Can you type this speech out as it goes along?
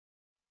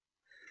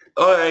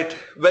Alright,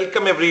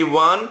 welcome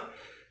everyone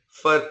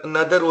for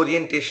another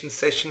orientation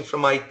session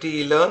from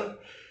AnyAut,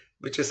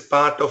 which is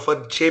part of a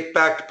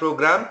JPACT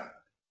program,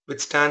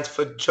 which stands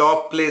for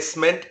Job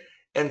Placement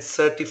and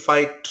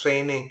Certified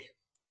Training.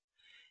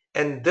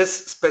 And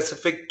this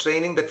specific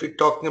training that we're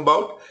talking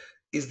about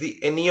is the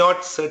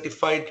AnyAut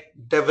Certified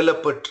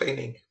Developer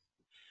Training.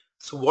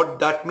 So what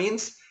that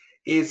means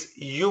is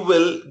you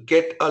will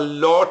get a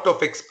lot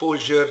of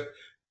exposure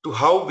to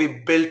how we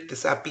built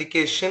this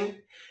application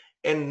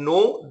and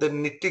know the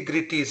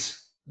nitty-gritties,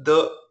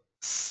 the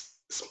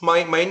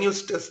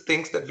minutest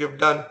things that we have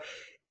done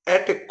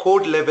at a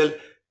code level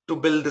to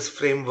build this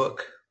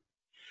framework.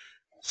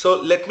 So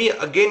let me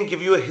again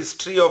give you a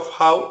history of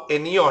how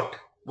AnyAut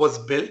was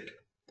built.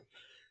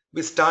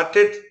 We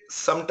started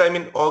sometime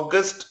in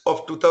August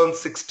of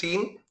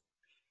 2016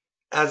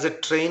 as a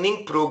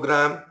training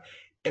program,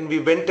 and we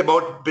went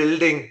about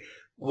building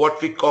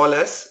what we call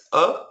as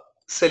a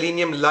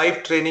Selenium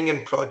live training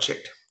and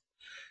project.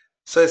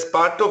 So as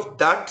part of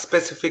that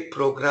specific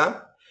program,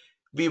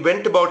 we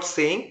went about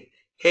saying,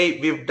 hey,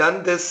 we've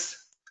done this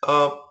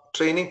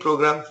training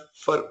program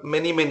for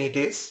many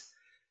days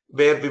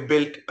where we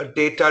built a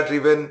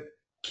data-driven,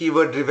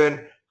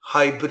 keyword-driven,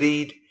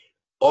 hybrid,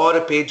 or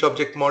a page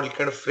object model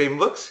kind of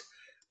frameworks.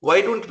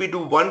 Why don't we do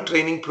one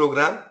training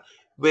program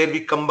where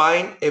we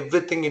combine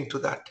everything into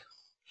that?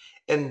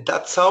 And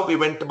that's how we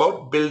went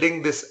about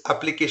building this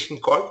application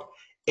called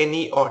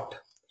AnyAut.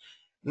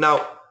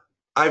 Now,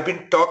 I've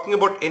been talking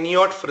about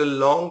AnyAut for a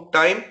long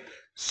time.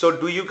 So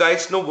do you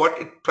guys know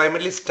what it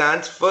primarily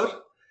stands for?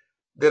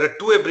 There are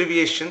two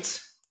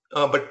abbreviations,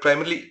 but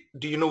primarily,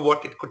 do you know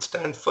what it could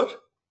stand for?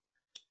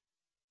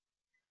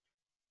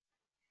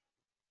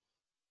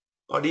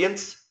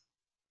 Audience?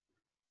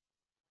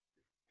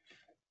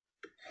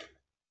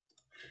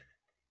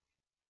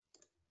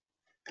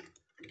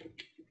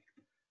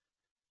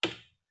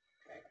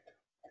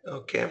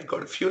 Okay, I've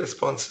got a few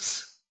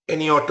responses.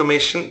 Any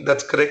automation,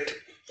 that's correct.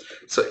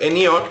 So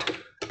AnyAut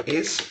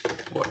is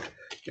what?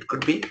 It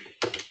could be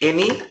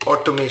any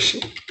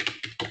automation,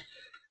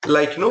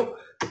 like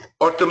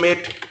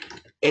automate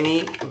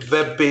any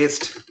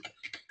web-based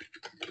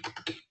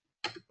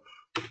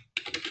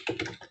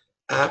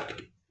app.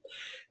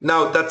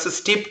 Now that's a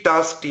steep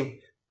task, team.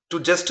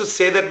 To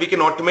say that we can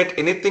automate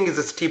anything is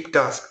a steep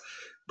task.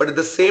 But at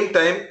the same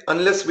time,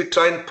 unless we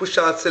try and push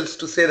ourselves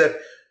to say that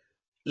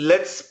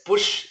let's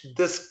push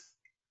this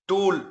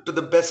tool to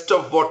the best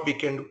of what we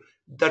can do,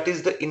 that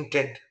is the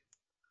intent.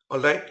 All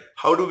right.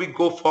 How do we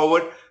go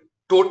forward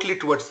totally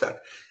towards that?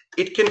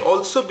 It can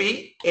also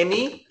be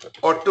any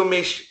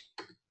automation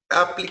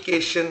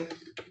application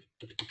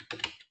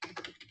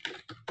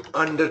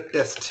under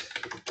test.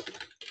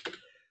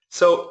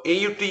 So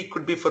AUT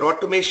could be for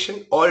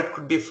automation, or it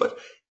could be for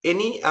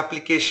any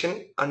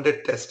application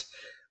under test.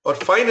 Or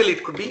finally,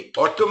 it could be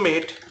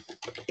automate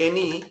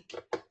any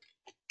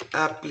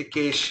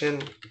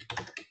application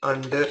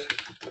under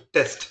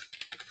test.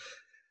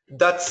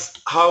 That's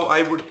how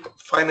I would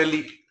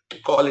finally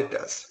call it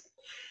as.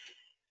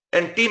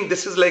 And team,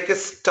 this is like a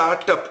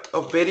startup,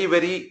 a very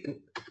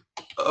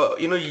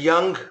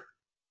young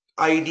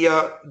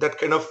idea that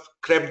kind of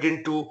crept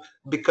into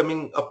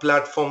becoming a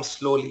platform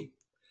slowly.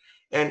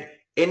 And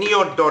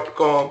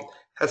AnyAut.com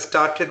has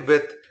started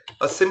with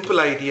a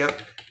simple idea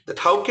that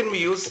how can we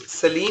use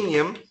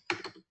Selenium,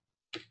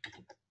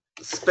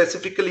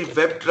 specifically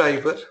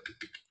WebDriver,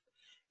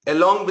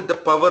 along with the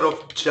power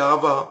of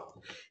Java,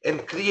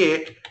 and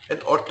create an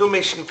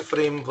automation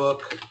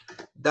framework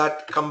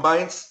that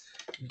combines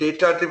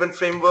data-driven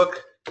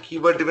framework,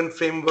 keyword-driven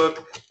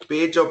framework,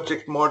 page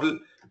object model,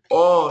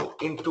 all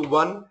into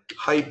one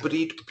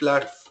hybrid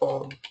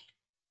platform.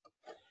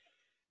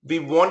 We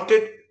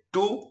wanted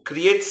to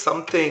create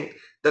something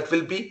that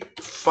will be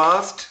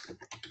fast,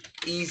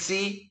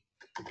 easy,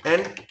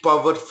 and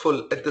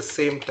powerful at the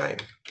same time.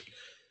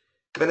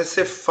 When I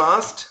say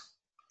fast,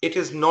 it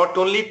is not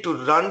only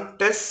to run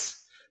tests,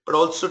 but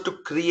also to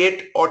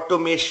create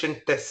automation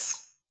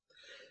tests.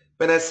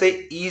 When I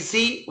say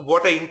easy,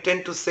 what I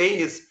intend to say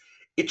is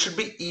it should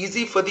be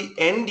easy for the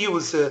end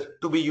user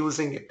to be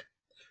using it.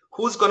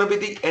 Who's going to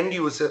be the end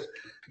user?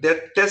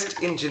 They're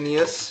test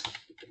engineers,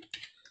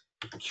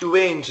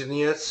 QA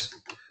engineers,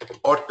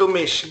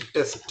 automation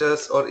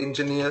testers or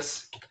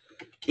engineers.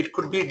 It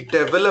could be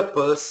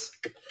developers.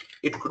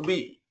 It could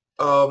be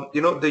the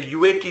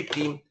UAT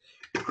team.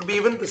 It could be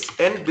even the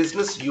end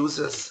business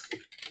users.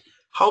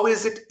 How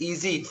is it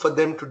easy for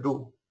them to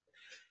do?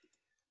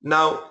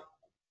 Now,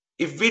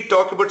 if we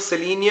talk about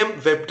Selenium,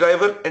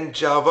 WebDriver, and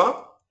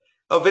Java,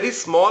 a very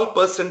small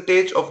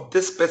percentage of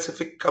this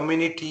specific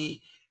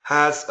community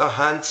has a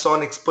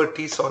hands-on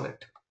expertise on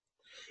it.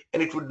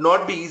 And it would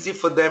not be easy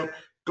for them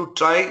to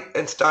try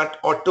and start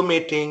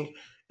automating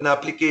an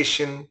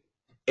application,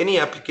 any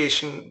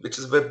application which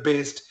is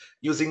web-based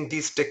using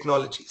these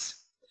technologies.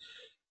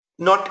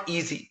 Not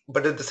easy,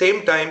 but at the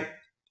same time,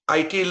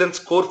 AnyAut's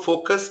core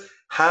focus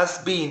has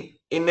been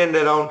in and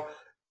around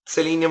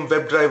Selenium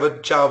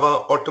WebDriver, Java,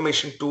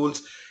 automation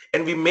tools,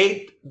 and we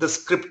made the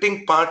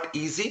scripting part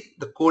easy,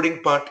 the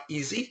coding part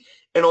easy,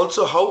 and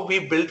also how we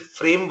build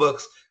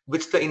frameworks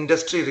which the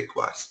industry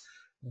requires.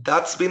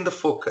 That's been the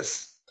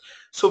focus.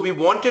 So we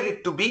wanted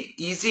it to be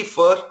easy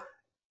for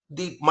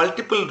the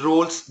multiple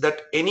roles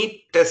that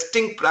any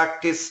testing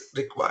practice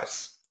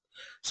requires.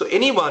 So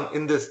anyone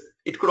in this,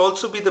 it could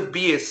also be the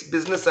BS,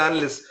 business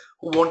analysts,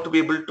 who want to be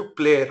able to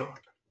play around.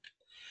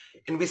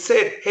 And we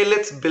said, hey,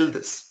 let's build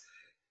this.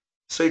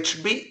 So it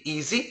should be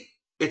easy,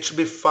 it should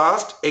be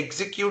fast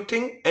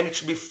executing, and it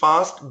should be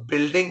fast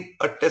building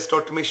a test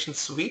automation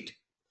suite,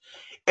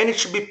 and it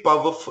should be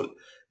powerful.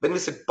 When we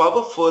said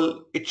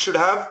powerful, it should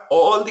have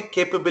all the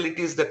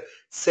capabilities that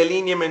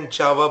Selenium and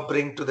Java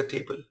bring to the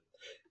table.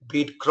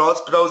 Be it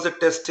cross-browser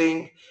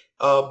testing,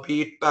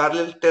 be it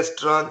parallel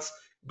test runs,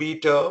 be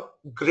it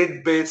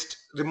grid-based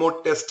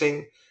remote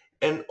testing,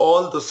 and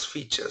all those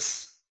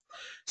features.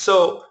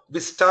 So we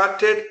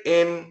started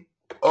in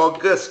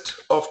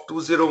August of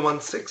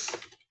 2016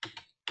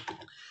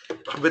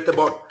 with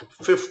about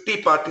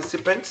 50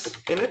 participants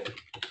in it,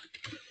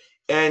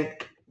 and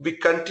we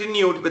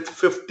continued with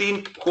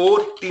 15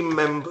 core team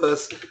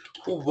members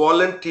who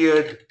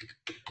volunteered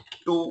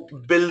to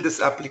build this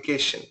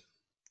application,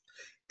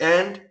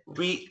 and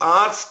we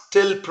are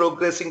still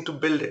progressing to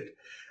build it.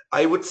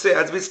 I would say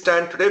as we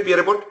stand today, we are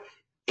about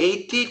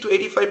 80 to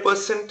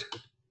 85%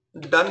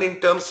 done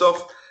in terms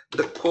of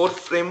the core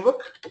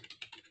framework.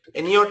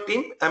 In your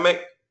team, am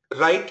I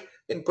right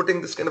in putting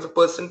this kind of a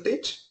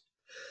percentage?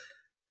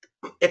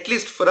 At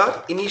least for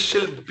our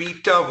initial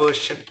beta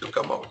version to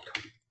come out.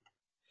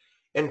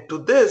 And to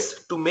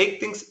this, to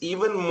make things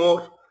even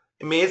more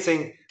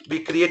amazing, we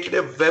created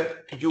a web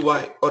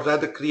UI, or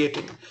rather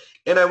creating,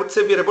 and I would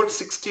say we're about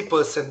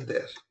 60%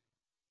 there.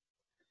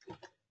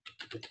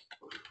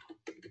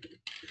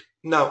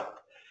 Now,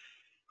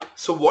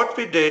 so what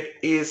we did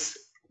is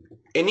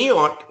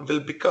AnyAut will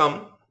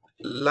become,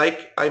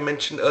 like I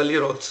mentioned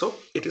earlier also,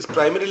 it is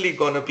primarily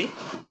going to be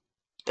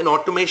an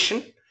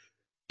automation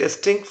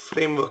testing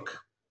framework.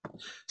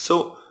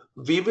 So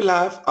we will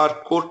have our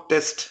core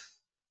test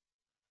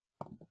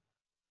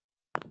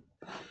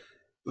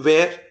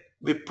where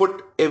we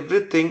put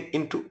everything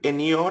into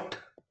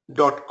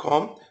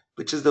AnyAut.com,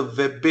 which is the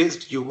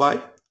web-based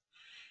UI,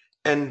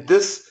 and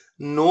this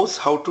knows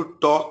how to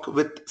talk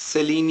with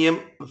Selenium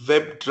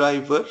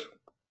WebDriver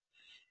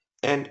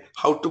and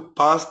how to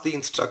pass the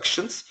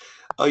instructions.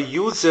 A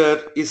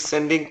user is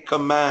sending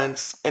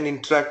commands and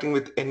interacting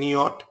with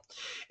AnyAut,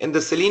 and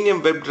the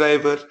Selenium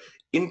WebDriver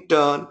in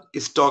turn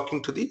is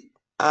talking to the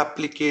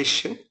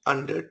application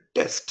under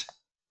test.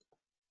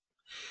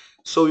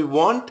 So we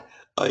want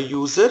a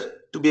user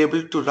to be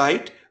able to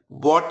write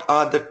what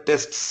are the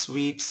test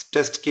suites,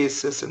 test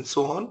cases, and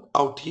so on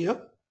out here.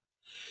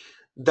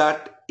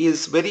 That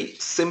is very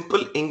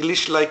simple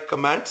English-like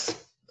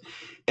commands,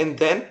 and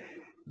then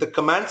the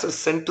commands are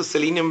sent to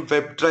Selenium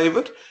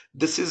WebDriver.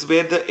 This is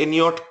where the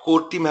AnyAut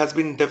core team has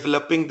been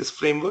developing this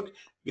framework.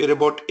 We are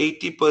about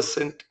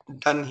 80%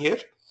 done here,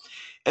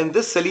 and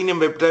this Selenium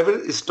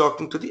WebDriver is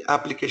talking to the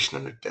application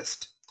under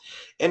test,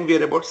 and we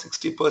are about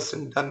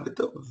 60% done with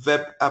the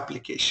web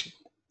application.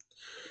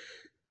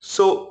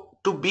 So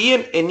to be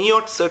an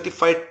AnyAut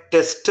certified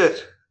tester,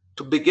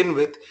 to begin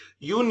with,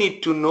 you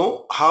need to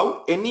know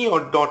how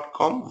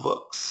AnyAut.com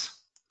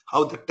works,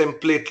 how the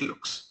template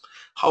looks,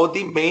 how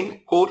the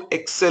main core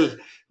Excel,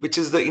 which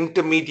is the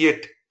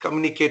intermediate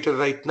communicator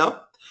right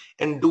now.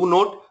 And do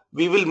note,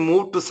 we will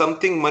move to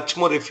something much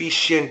more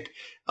efficient,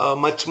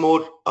 much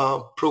more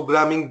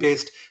programming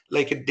based,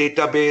 like a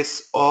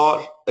database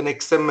or an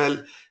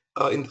XML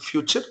in the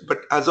future.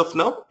 But as of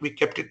now, we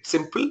kept it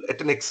simple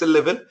at an Excel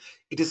level.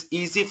 It is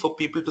easy for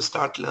people to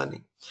start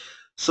learning.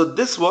 So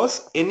this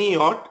was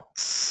AnyAut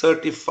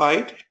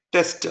certified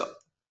tester,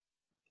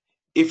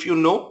 if you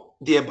know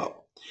the above.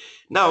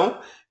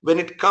 Now, when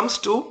it comes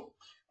to,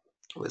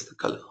 where's the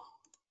color?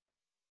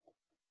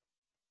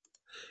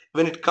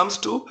 When it comes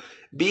to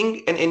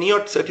being an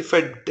AnyAut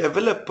certified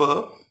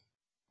developer,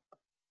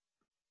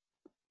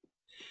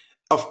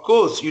 of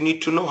course, you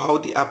need to know how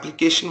the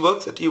application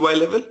works at UI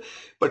level,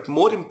 but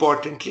more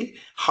importantly,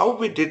 how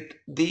we did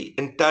the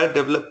entire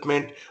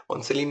development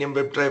on Selenium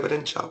WebDriver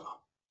and Java.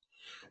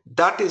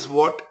 That is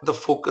what the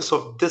focus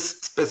of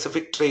this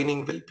specific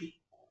training will be.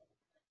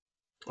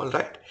 All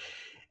right.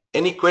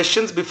 Any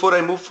questions before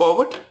I move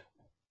forward?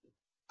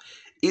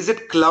 Is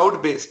it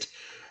cloud-based?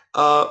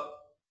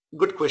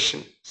 Good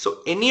question.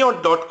 So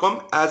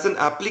AnyAut.com as an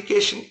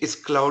application is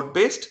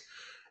cloud-based.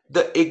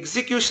 The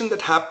execution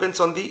that happens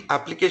on the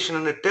application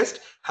under test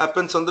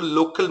happens on the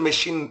local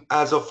machine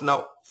as of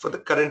now for the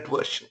current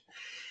version.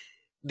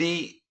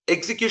 The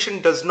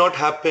execution does not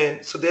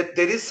happen, so there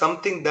is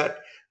something that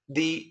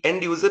the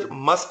end user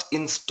must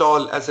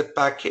install as a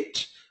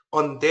package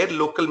on their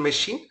local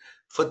machine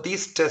for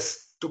these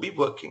tests to be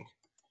working.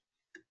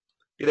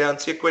 Did I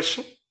answer your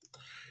question?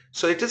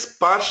 So it is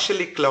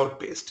partially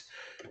cloud-based.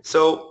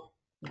 So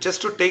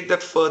just to take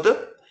that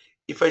further,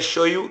 if I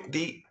show you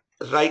the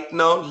right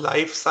now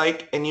live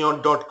site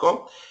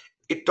AnyAut.com,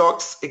 it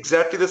talks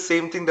exactly the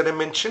same thing that I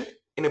mentioned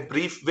in a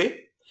brief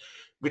way.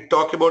 We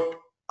talk about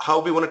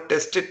how we want to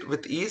test it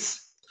with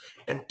ease,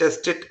 and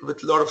test it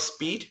with a lot of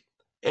speed,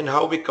 and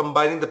how we're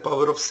combining the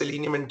power of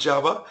Selenium and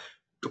Java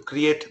to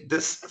create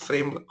this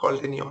framework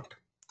called AnyAut.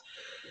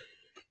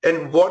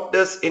 And what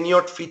does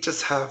AnyAut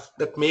features have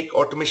that make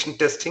automation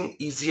testing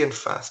easy and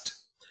fast?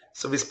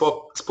 So we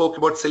spoke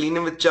about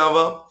Selenium with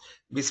Java.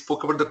 We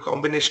spoke about the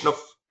combination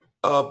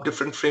of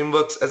different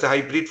frameworks as a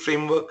hybrid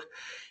framework.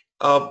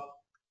 Uh,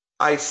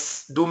 I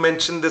do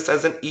mention this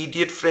as an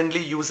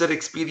idiot-friendly user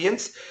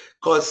experience,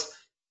 because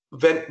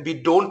when we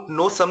don't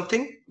know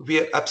something,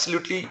 we are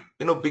absolutely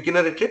beginner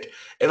at it,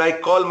 and I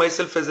call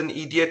myself as an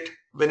idiot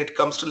when it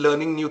comes to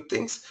learning new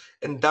things,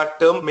 and that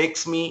term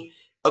makes me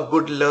a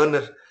good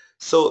learner.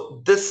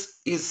 So this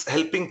is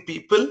helping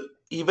people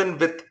even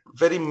with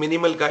very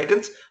minimal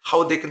guidance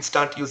how they can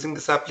start using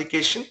this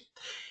application,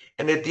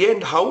 and at the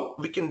end how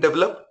we can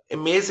develop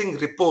amazing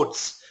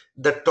reports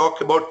that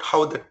talk about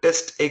how the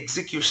test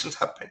executions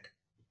happened.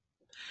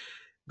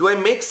 Do I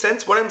make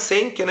sense what I'm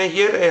saying? Can I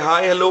hear a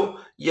hi, hello,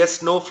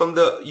 yes, no from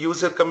the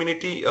user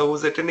community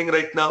who's attending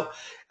right now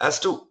as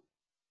to,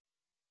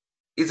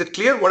 is it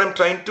clear what I'm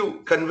trying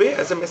to convey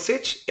as a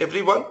message,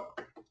 everyone?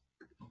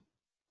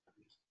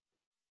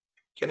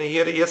 Can I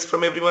hear a yes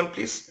from everyone,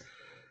 please?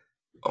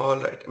 All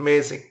right,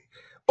 amazing.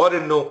 Or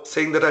a no,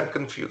 saying that I'm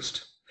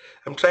confused.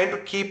 I'm trying to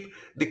keep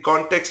the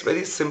context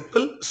very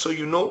simple so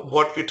you know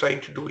what we're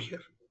trying to do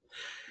here.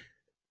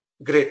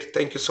 Great,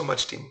 thank you so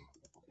much, team.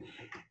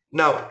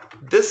 Now,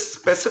 this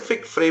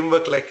specific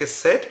framework, like I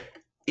said,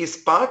 is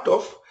part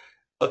of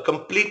a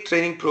complete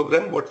training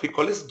program, what we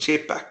call as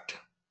JPACT.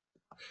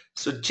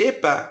 So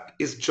JPACT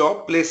is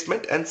job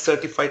placement and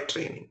certified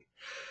training.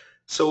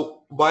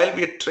 So while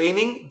we are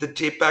training the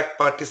JPACT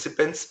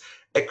participants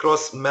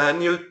across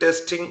manual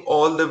testing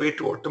all the way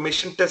to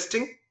automation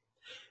testing,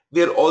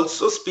 we are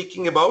also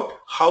speaking about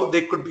how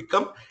they could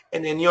become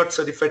an AnyAut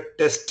certified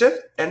tester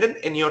and an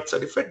AnyAut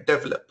certified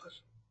developer.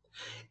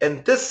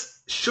 And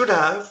this should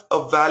have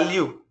a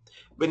value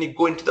when you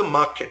go into the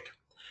market.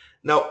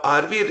 Now,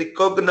 are we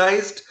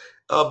recognized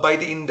by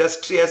the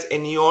industry as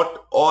AnyAut,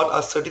 or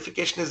our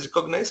certification is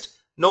recognized?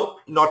 No,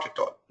 not at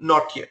all,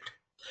 not yet.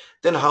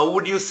 Then how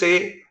would you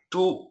say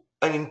to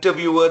an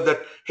interviewer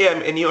that, hey,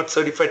 I'm AnyAut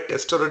certified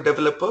tester or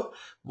developer?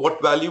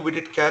 What value would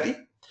it carry?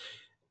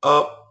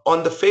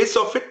 On the face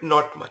of it,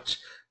 not much.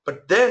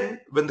 But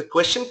then when the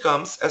question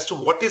comes as to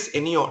what is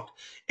AnyAut,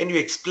 and you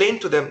explain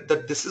to them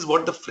that this is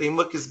what the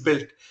framework is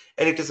built,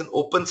 and it is an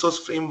open source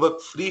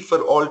framework free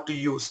for all to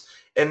use,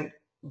 and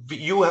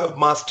you have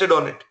mastered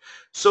on it.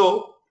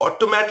 So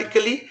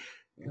automatically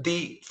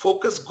the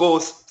focus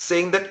goes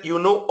saying that you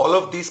know all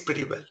of these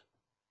pretty well.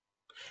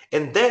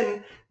 And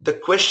then the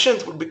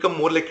questions would become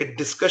more like a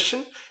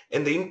discussion,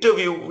 and the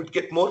interview would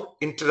get more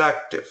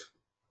interactive.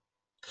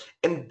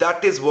 And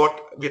that is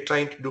what we're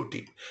trying to do,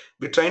 team.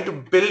 We're trying to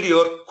build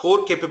your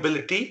core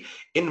capability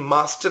in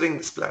mastering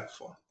this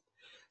platform.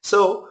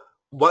 So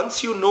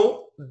once you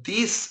know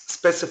these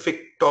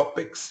specific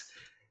topics,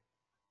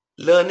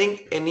 learning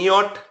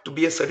AnyAut to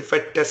be a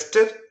certified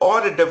tester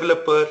or a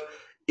developer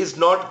is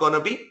not going to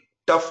be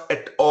tough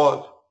at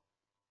all.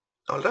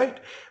 All right.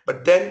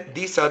 But then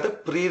these are the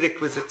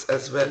prerequisites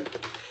as well.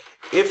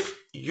 If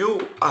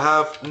you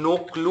have no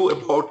clue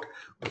about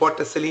what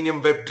a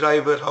Selenium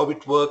WebDriver, how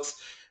it works,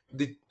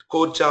 the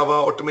core Java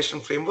automation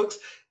frameworks,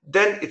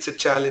 then it's a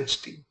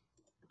challenge, team.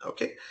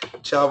 Okay,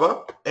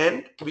 Java,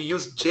 and we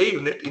use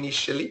JUnit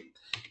initially,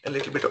 a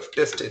little bit of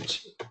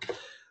TestNG.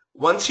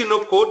 Once you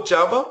know core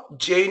Java,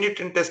 JUnit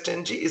and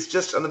TestNG is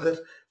just another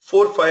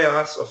 4 or 5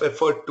 hours of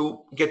effort to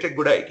get a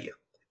good idea.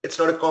 It's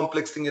not a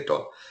complex thing at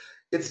all.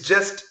 It's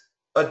just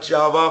a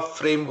Java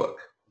framework,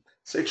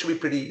 so it should be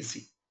pretty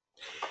easy.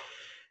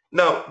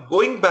 Now,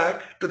 going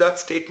back to that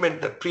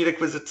statement that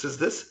prerequisites is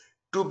this: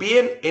 to be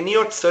an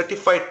AnyAut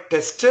certified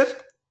tester,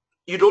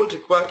 you don't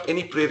require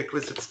any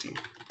prerequisites, team.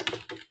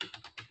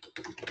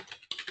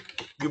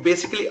 You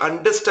basically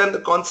understand the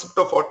concept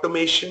of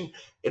automation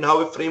and how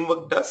a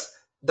framework does,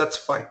 that's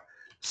fine.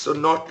 So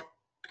not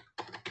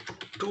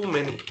too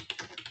many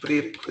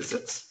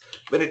prerequisites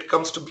when it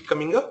comes to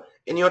becoming a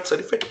AnyAut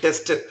certified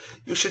tester.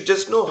 You should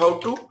just know how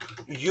to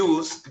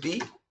use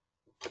the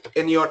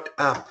AnyAut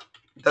app.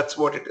 That's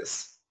what it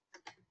is.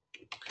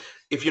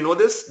 If you know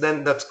this,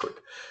 then that's good.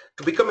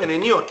 To become an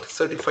AnyAut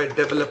certified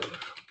developer,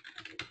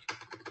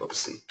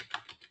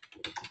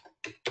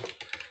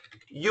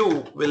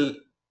 you will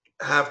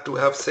have to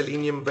have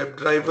Selenium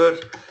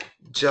WebDriver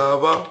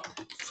Java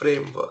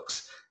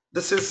frameworks.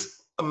 This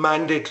is a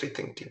mandatory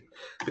thing, team,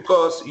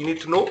 because you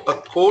need to know a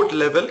code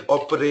level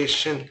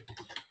operation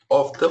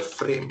of the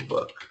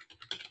framework.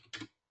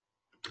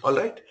 All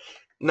right.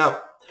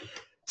 Now,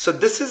 so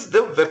this is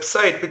the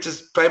website, which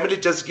is primarily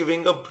just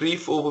giving a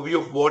brief overview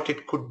of what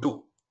it could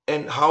do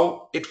and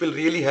how it will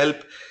really help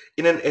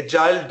in an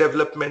agile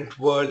development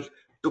world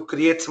to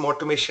create some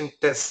automation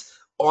tests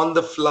on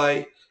the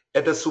fly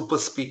at a super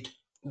speed.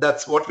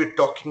 That's what we're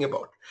talking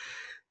about.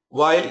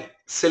 While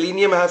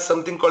Selenium has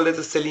something called as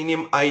a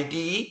Selenium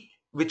IDE,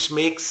 which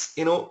makes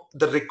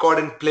the record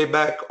and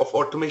playback of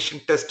automation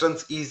test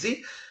runs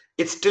easy,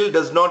 it still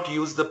does not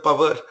use the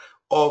power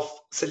of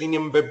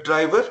Selenium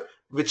WebDriver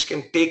which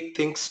can take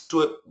things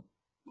to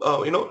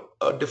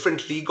a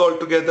different league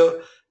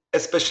altogether,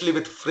 especially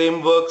with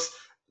frameworks,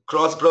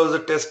 cross-browser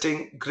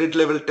testing, grid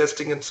level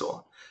testing, and so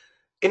on.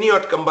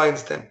 AnyAut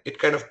combines them. It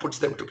kind of puts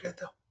them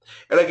together.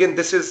 And again,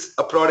 this is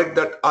a product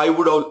that I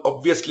would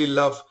obviously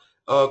love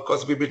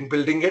because we've been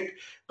building it.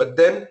 But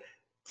then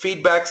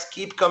feedbacks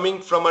keep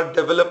coming from our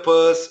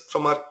developers,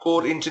 from our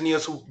core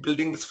engineers who are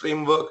building this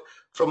framework,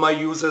 from our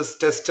users,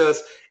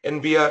 testers,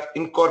 and we are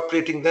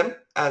incorporating them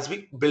as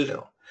we build it.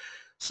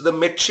 So the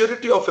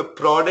maturity of a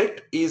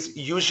product is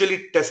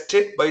usually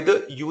tested by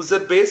the user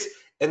base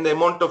and the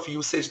amount of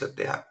usage that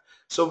they have.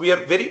 So we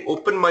are very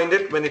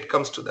open-minded when it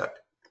comes to that.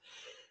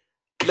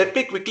 Let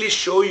me quickly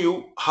show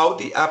you how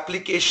the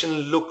application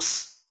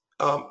looks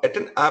at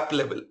an app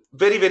level.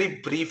 Very, very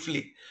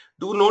briefly.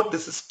 Do note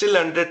this is still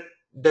under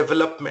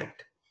development.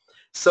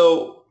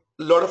 So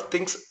a lot of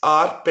things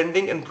are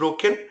pending and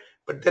broken,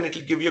 but then it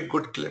will give you a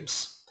good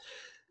glimpse.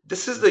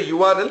 This is the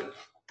URL.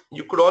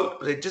 You could all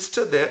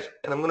register there,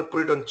 and I'm going to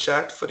put it on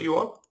chat for you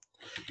all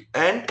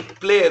and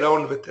play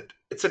around with it.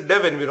 It's a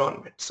dev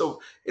environment,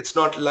 so it's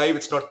not live,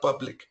 it's not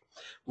public.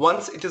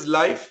 Once it is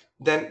live,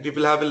 then we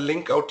will have a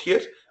link out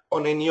here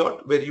on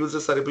AnyAut where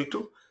users are able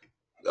to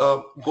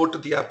go to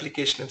the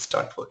application and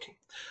start working.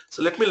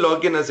 So let me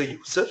log in as a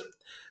user.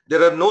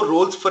 There are no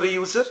roles for a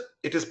user.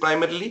 It is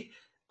primarily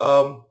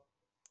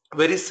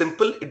very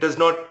simple. It does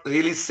not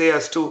really say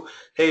as to,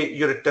 hey,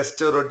 you're a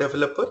tester or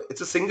developer.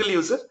 It's a single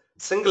user,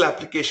 single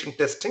application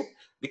testing.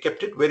 We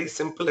kept it very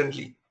simple and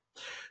lean.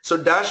 So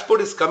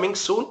dashboard is coming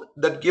soon.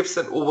 That gives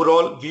an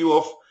overall view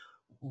of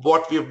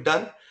what we have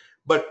done.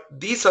 But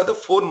these are the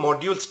 4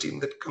 modules team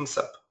that comes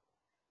up.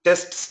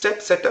 Test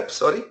setup,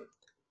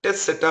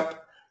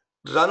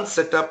 run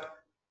setup,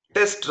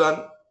 test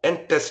run,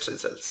 and test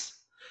results.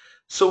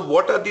 So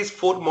what are these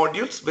 4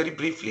 modules? Very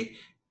briefly,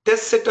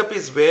 test setup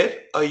is where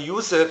a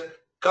user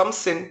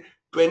comes in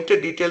to enter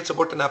details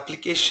about an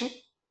application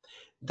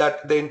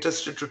that they're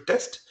interested to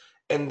test,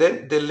 and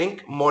then they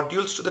link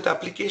modules to that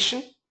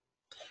application,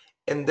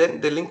 and then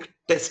they link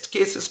test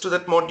cases to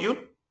that module,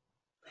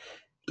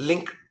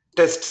 link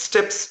test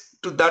steps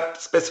to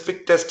that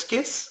specific test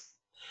case,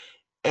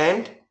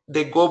 and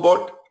they go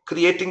about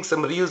creating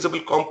some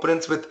reusable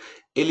components with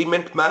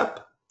element map,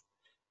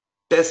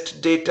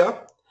 test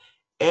data,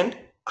 and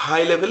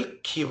high-level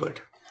keyword.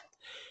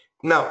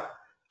 Now,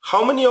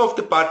 how many of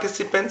the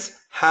participants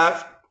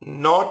have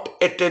not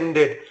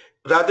attended?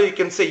 Rather, you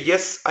can say,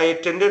 yes, I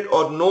attended,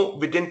 or no,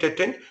 we didn't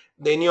attend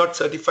the AnyAut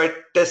Certified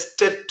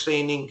Tester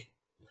Training.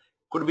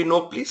 Could we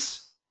know,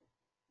 please?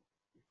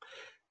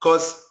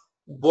 Because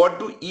what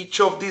do each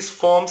of these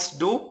forms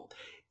do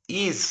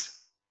is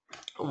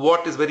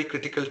what is very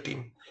critical,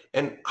 team,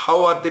 and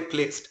how are they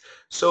placed.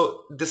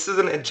 So this is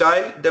an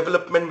agile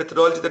development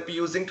methodology that we're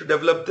using to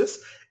develop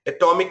this.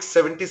 Atomic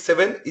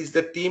 77 is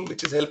the team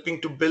which is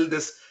helping to build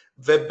this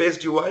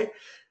web-based UI,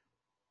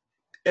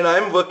 and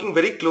I'm working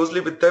very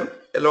closely with them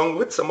along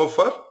with some of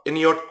our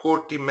AnyAut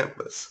core team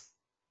members.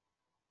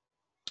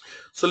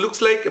 So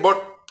looks like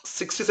about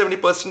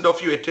 60-70%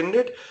 of you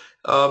attended.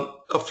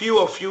 A few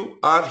of you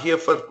are here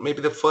for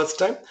maybe the first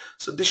time,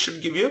 so this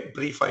should give you a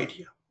brief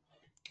idea.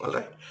 All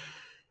right.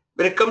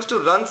 When it comes to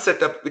run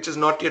setup, which is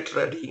not yet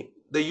ready,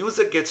 the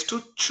user gets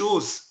to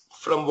choose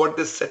from what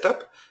they set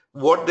up,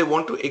 what they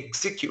want to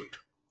execute.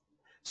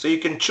 So you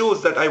can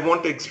choose that I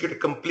want to execute a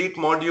complete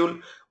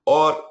module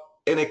or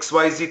an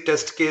XYZ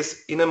test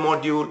case in a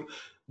module,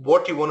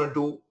 what you want to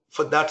do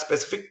for that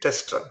specific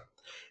test run.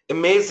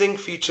 Amazing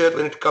feature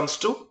when it comes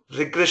to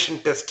regression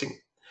testing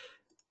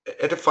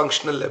at a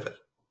functional level.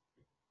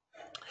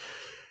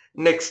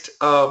 Next,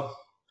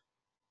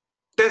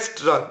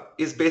 test run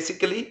is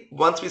basically,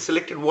 once we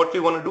selected what we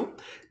want to do,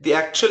 the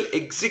actual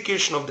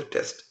execution of the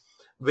test,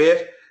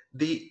 where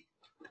the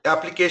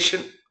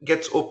application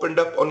gets opened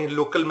up on your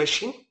local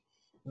machine,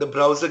 the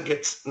browser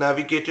gets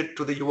navigated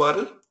to the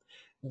URL,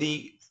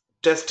 the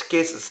test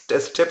cases,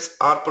 test steps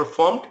are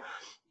performed,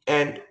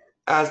 and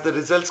as the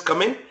results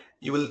come in,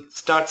 you will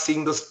start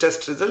seeing those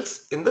test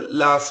results in the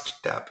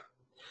last tab.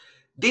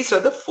 These are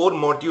the 4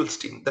 modules,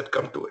 team, that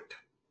come to it.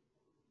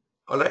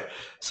 All right,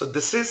 so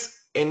this is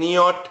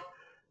AnyAut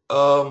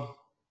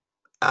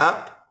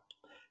app.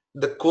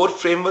 The core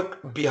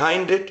framework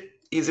behind it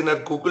is in our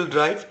Google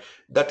Drive.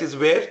 That is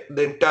where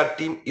the entire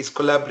team is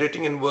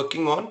collaborating and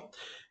working on.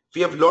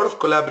 We have a lot of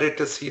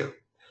collaborators here,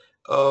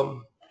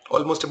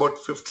 almost about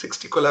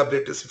 60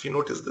 collaborators if you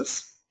notice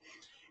this.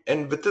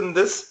 And within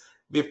this,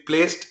 we've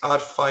placed our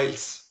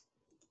files.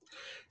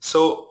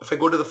 So if I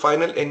go to the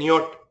final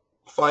AnyAut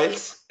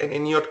files and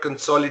AnyAut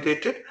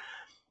consolidated,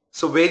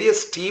 so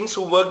various teams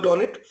who worked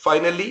on it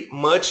finally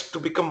merged to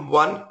become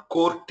one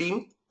core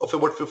team of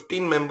about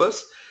 15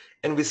 members,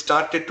 and we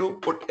started to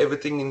put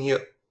everything in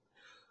here.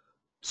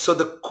 So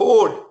the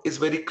code is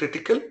very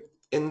critical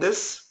in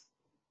this.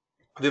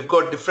 We've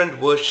got different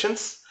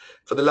versions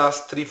for the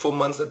last 3-4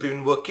 months that we've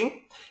been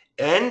working,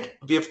 and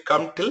we have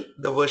come till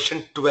the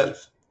version 12.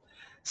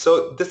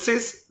 So this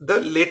is the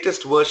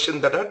latest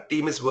version that our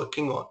team is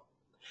working on.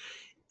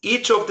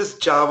 Each of these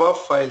Java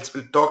files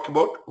will talk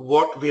about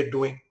what we are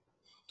doing,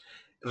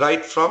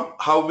 right from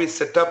how we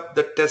set up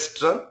the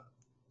test run,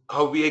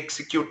 how we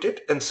execute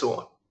it, and so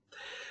on.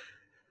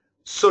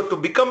 So to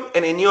become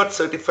an AnyAut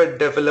certified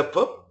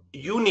developer,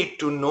 you need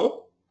to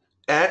know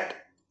at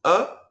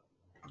a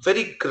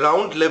very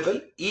ground level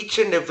each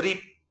and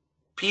every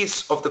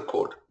piece of the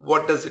code.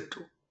 What does it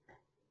do?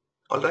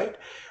 All right.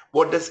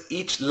 What does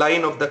each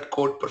line of that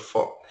code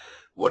perform?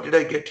 What did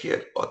I get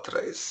here?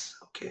 Authorize.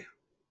 Okay.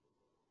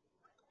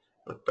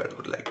 Notepad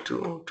would like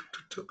to.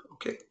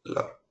 Okay.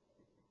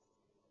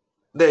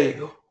 There you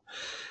go.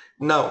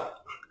 Now,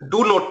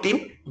 do note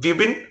team, we've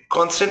been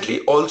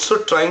constantly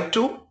also trying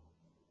to,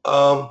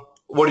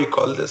 what do you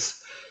call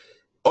this?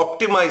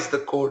 Optimize the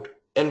code,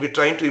 and we're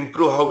trying to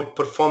improve how it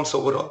performs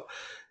overall.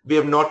 We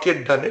have not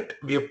yet done it.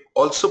 We are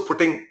also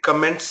putting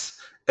comments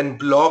and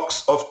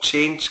blocks of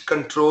change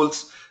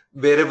controls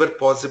wherever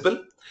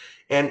possible,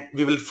 and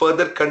we will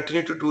further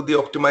continue to do the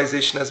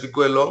optimization as we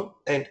go along,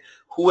 and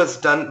who has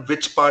done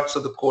which parts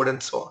of the code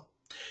and so on.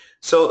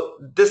 So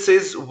this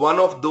is one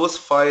of those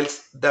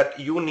files that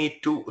you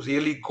need to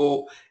really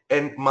go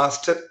and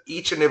master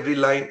each and every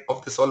line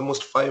of this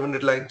almost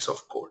 500 lines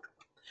of code.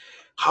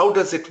 How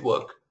does it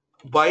work?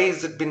 Why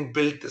is it been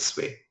built this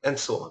way? And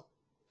so on.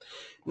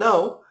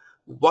 Now,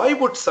 why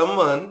would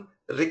someone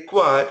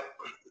require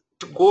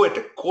to go at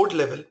a code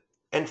level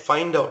and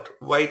find out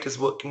why it is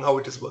working, how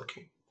it is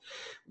working?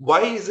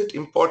 Why is it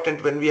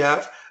important when we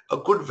have a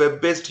good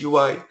web-based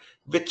UI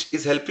which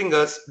is helping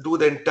us do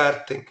the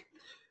entire thing?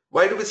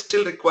 Why do we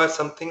still require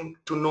something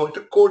to know at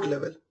a code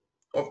level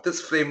of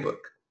this framework?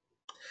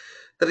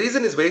 The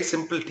reason is very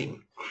simple,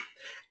 team.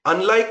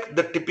 Unlike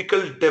the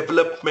typical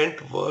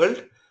development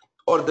world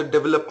or the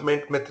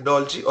development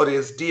methodology or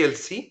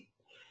SDLC,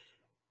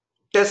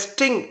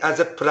 testing as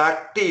a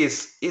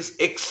practice is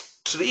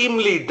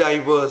extremely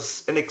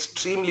diverse and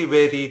extremely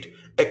varied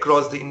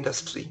across the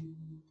industry.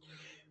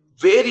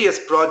 Various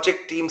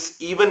project teams,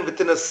 even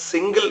within a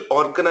single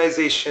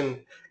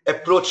organization,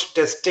 approach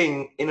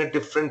testing in a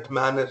different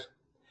manner,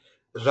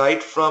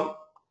 right from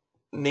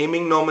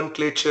naming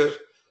nomenclature,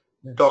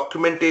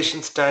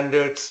 documentation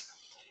standards,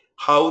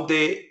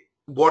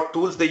 what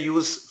tools they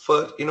use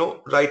for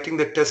writing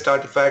the test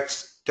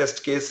artifacts,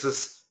 test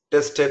cases,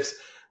 test steps,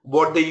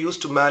 what they use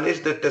to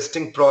manage the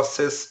testing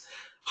process,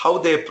 how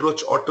they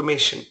approach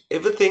automation.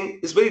 Everything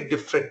is very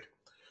different.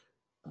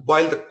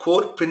 While the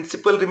core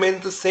principle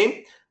remains the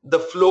same, the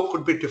flow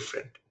could be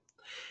different.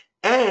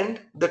 And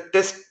the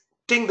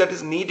testing that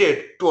is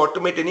needed to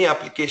automate any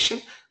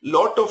application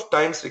lot of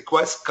times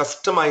requires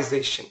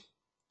customization.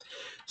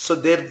 So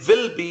there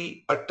will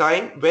be a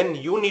time when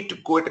you need to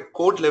go at a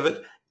code level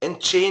and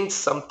change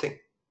something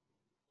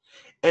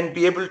and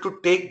be able to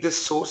take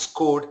this source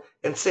code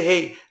and say,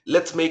 hey,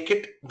 let's make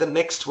it the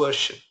next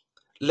version.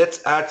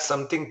 Let's add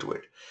something to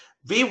it.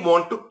 We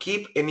want to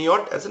keep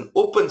AnyAut as an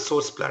open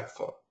source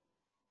platform.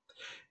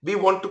 We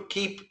want to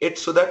keep it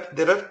so that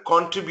there are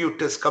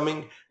contributors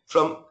coming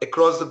from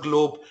across the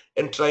globe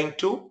and trying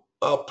to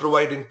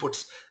provide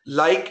inputs.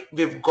 Like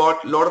we've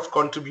got a lot of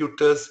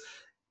contributors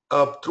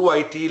through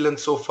ITIL, and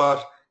so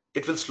far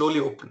it will slowly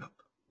open up.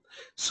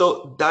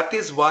 So that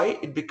is why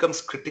it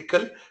becomes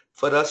critical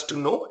for us to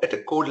know at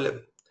a code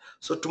level.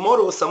 So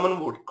tomorrow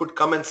someone could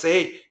come and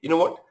say, hey, you know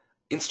what,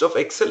 instead of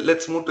Excel,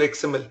 let's move to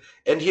XML,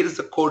 and here is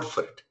the code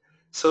for it.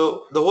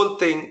 So the whole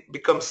thing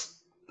becomes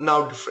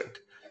now different.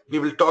 We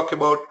will talk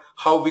about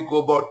how we go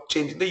about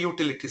changing the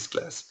utilities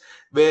class,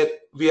 where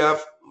we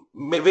have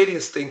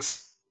various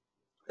things,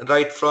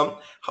 right from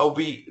how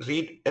we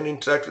read and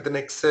interact with an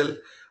Excel,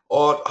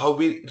 or how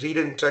we read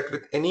and interact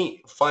with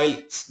any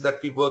files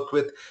that we work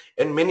with,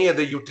 and many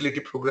other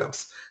utility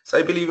programs. So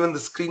I believe even the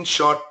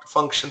screenshot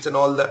functions and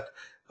all that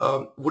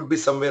would be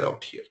somewhere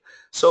out here.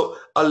 So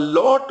a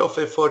lot of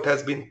effort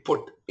has been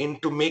put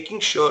into making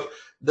sure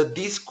that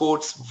these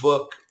codes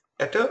work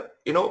at a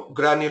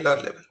granular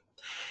level.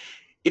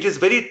 It is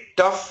very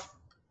tough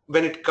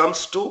when it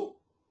comes to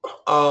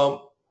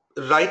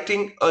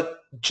writing a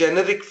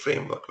generic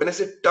framework. When I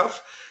say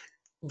tough,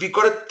 we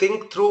got to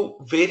think through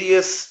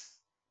various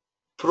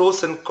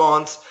pros and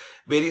cons,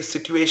 various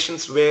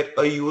situations where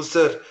a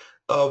user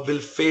will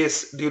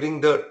face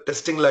during the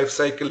testing life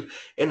cycle,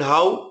 and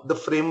how the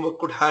framework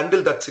could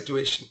handle that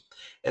situation.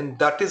 And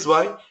that is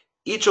why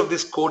each of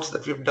these codes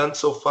that we've done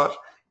so far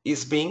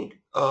is being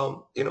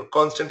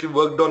constantly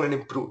worked on and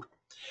improved.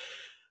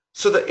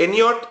 So the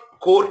AnyAut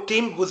core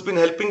team who's been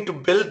helping to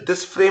build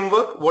this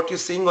framework, what you're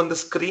seeing on the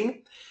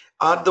screen,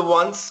 are the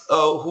ones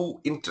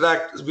who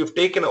interact. We've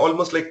taken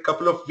almost like a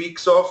couple of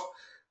weeks off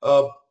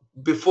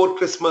before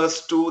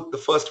Christmas to the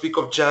first week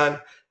of Jan,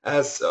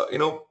 as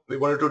we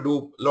wanted to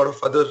do a lot of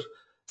other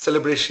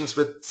celebrations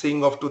with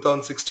seeing of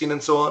 2016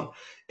 and so on.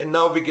 And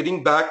now we're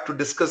getting back to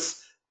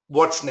discuss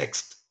what's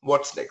next.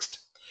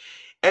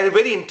 And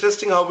very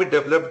interesting how we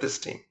developed this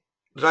team,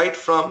 right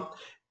from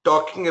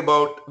talking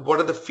about what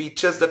are the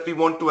features that we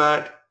want to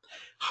add,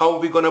 how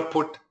we're going to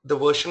put the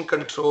version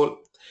control,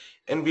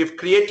 and we've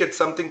created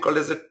something called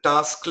as a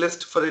task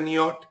list for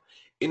AnyAut,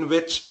 in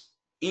which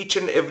each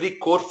and every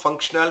core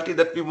functionality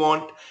that we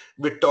want.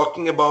 We're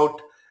talking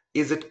about,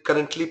 is it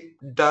currently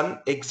done,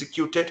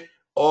 executed,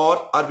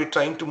 or are we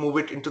trying to move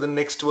it into the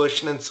next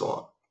version and so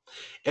on.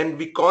 And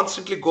we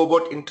constantly go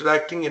about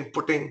interacting and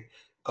putting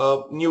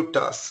new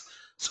tasks.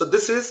 So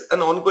this is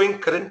an ongoing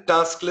current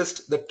task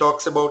list that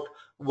talks about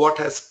what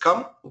has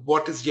come,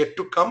 what is yet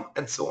to come,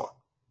 and so on.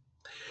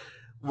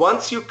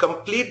 Once you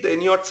complete the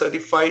AnyAut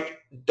Certified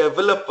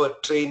Developer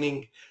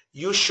Training,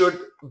 you should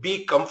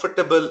be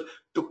comfortable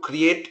to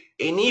create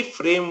any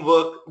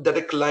framework that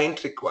a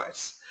client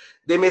requires.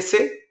 They may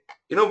say,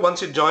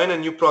 once you join a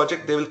new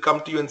project, they will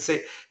come to you and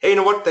say, hey, you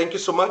know what, thank you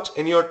so much,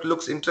 AnyAut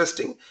looks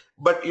interesting,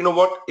 but you know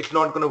what, it's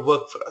not going to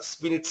work for us.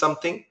 We need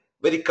something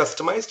very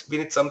customized. We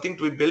need something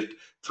to be built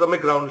from a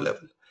ground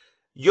level.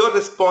 Your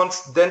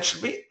response then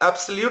should be,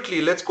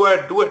 absolutely, let's go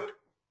ahead, do it.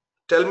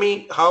 Tell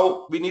me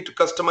how we need to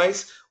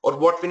customize or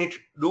what we need to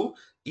do.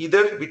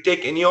 Either we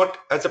take AnyAut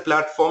as a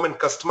platform and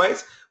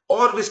customize,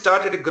 or we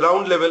start at a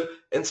ground level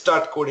and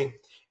start coding.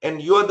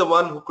 And you are the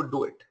one who could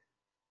do it.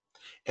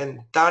 And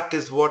that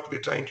is what we're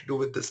trying to do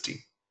with this team.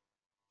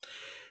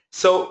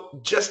 So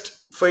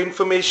just for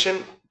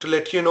information to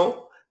let you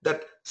know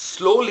that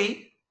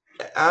slowly,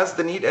 as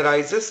the need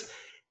arises,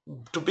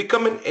 to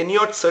become an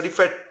AnyAut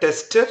certified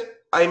tester,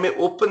 I may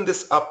open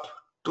this up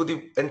to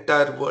the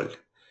entire world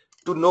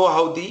to know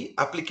how the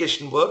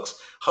application works,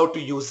 how to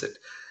use it.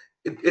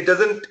 It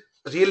doesn't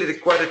really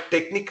require a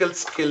technical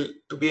skill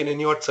to be an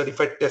AnyAut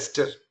certified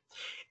tester.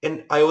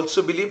 And I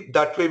also believe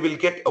that way we'll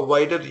get a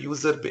wider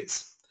user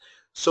base.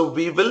 So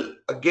we will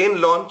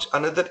again launch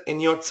another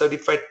AnyAut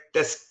certified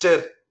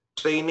tester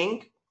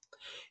training,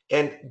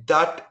 and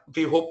that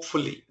we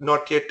hopefully,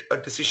 not yet a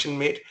decision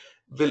made,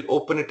 will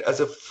open it as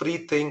a free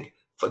thing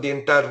for the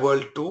entire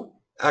world to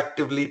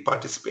actively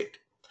participate.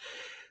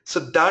 So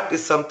that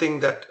is something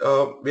that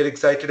we're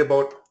excited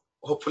about.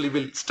 Hopefully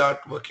we'll start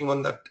working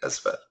on that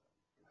as well.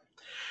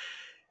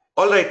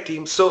 All right,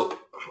 team. So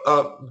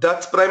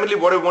that's primarily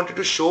what I wanted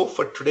to show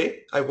for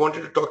today. I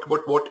wanted to talk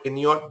about what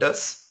AnyAut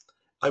does.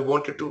 I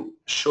wanted to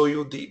show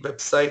you the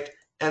website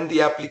and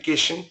the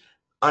application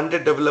under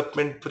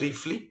development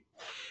briefly.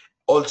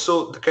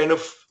 Also the kind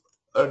of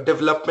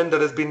development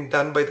that has been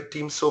done by the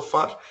team so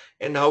far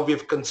and how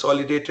we've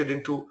consolidated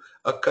into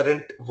a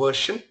current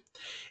version,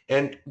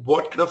 and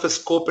what kind of a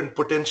scope and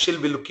potential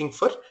we're looking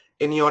for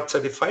AnyAut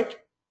certified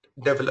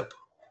developer.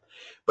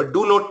 But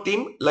do note,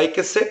 team, like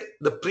I said,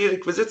 the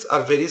prerequisites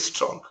are very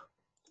strong.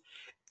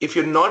 If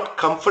you're not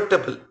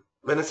comfortable,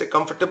 when I say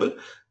comfortable,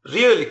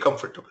 really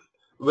comfortable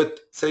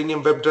with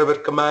Selenium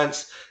WebDriver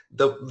commands,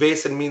 the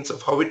ways and means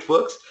of how it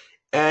works,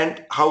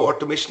 and how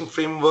automation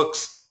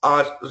frameworks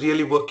are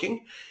really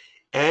working,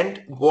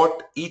 and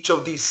what each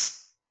of these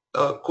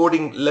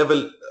coding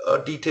level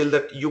detail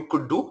that you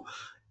could do,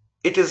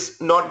 it is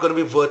not going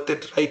to be worth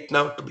it right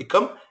now to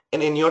become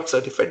an AnyAut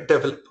certified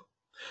developer.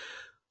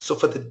 So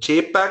for the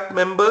JPACT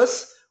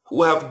members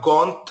who have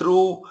gone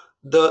through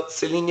the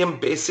Selenium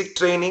basic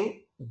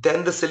training,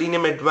 then the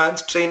Selenium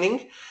advanced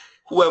training,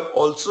 who have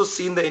also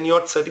seen the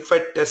AnyAut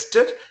certified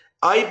tester,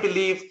 I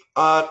believe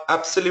are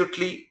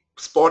absolutely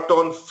spot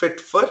on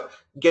fit for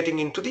getting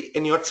into the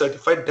AnyAut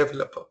certified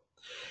developer.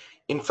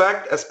 In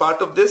fact, as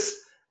part of this,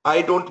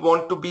 I don't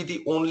want to be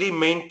the only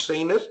main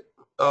trainer.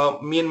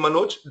 Me and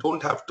Manoj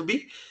don't have to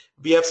be.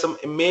 We have some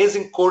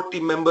amazing core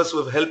team members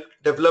who have helped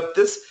develop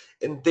this,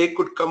 and they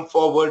could come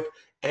forward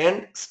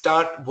and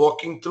start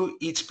walking through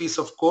each piece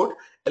of code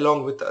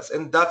along with us.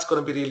 And that's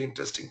going to be really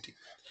interesting too,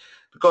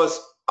 because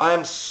I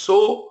am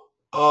so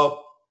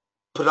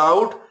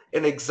proud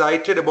and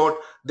excited about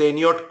the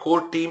AnyAut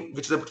core team,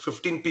 which is about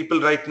 15 people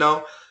right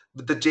now.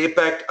 With the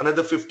JPACT,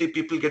 another 50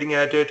 people getting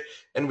added,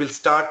 and we'll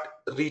start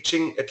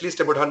reaching at least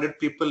about 100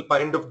 people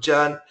by end of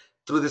Jan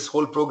through this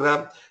whole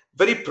program.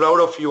 Very proud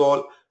of you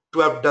all to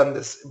have done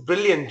this.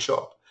 Brilliant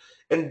job.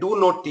 And do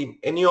note, team,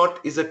 AnyAut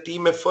is a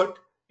team effort.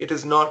 It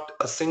is not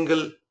a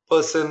single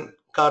person,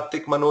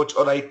 Karthik, Manoj,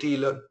 or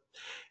IT-Learn.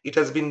 It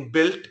has been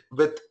built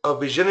with a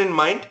vision in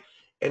mind,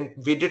 and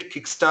we did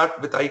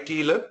kickstart with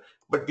IT-Learn,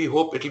 but we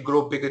hope it'll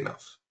grow big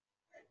enough.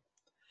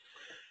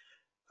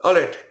 All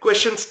right,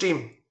 questions,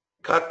 team.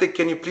 Karthik,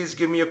 can you please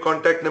give me your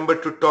contact number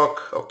to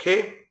talk?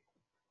 Okay.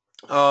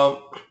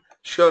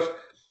 Sure,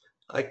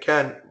 I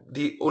can.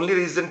 The only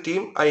reason,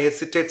 team, I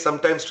hesitate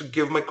sometimes to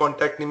give my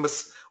contact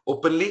numbers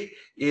openly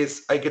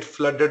is I get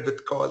flooded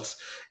with calls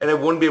and I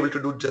won't be able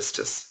to do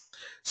justice.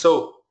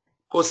 So,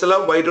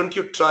 Kosala, why don't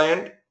you try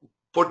and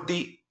put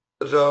the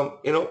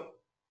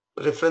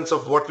reference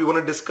of what we want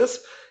to discuss,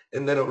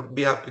 and then I would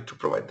be happy to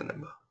provide the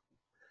number.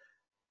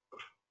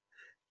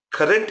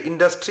 Current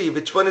industry,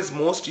 which one is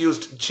most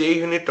used,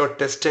 JUnit or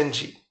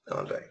TestNG?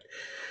 All right,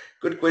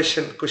 good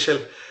question,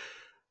 Kushal.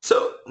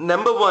 So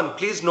number one,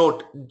 please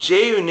note,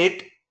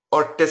 JUnit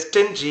or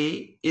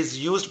TestNG is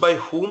used by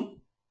whom?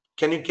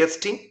 Can you guess,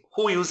 team?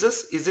 Who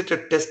uses? Is it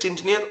a test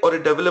engineer or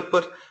a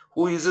developer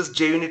who uses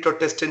JUnit or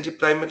TestNG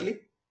primarily?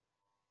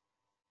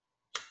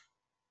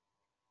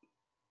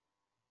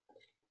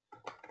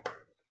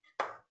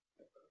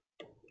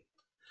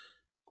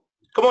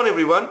 Come on,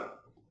 everyone.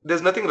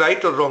 There's nothing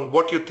right or wrong.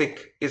 What you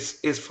think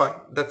is fine.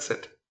 That's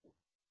it.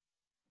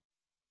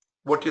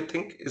 What you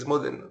think is more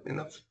than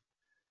enough.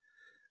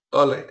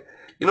 All right.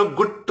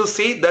 Good to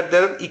see that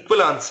there are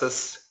equal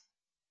answers.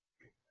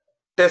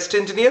 Test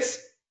engineers,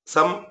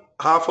 some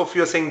half of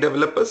you are saying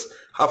developers,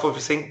 half of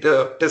you saying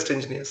the test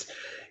engineers.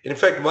 In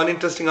fact, one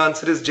interesting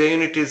answer is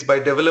JUnit is by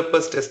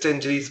developers, test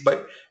engineers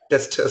by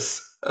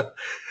testers.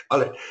 All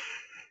right.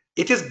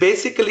 It is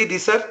basically,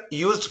 these are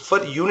used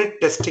for unit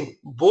testing,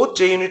 both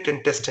JUnit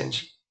and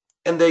testng,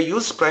 and they're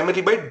used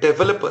primarily by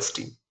developers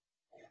team.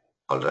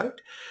 All right.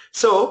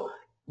 So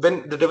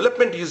when the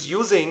development is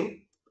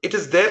using, it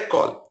is their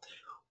call.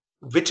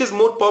 Which is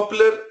more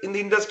popular in the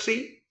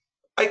industry?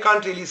 I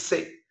can't really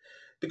say,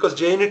 because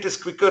JUnit is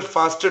quicker,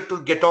 faster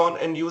to get on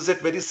and use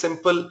it, very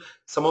simple.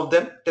 Some of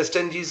them,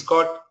 testng's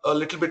got a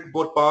little bit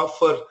more power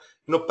for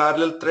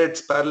parallel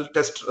threads, parallel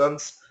test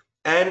runs,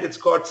 and it's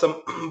got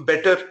some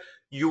better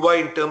UI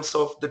in terms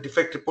of the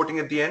defect reporting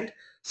at the end.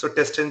 So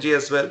testng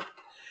as well.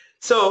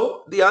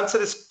 So the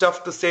answer is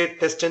tough to say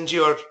testng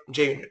or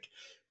JUnit.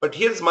 But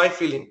here's my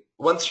feeling.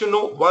 Once you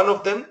know one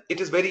of them, it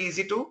is very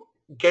easy to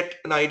get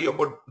an idea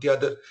about the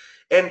other.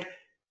 And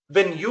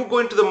when you go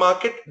into the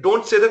market,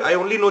 don't say that I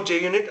only know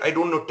JUnit, I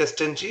don't know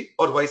testng,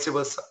 or vice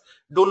versa.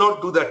 Do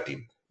not do that,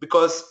 team,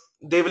 because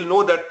they will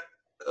know that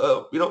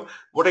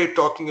what are you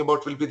talking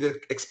about will be the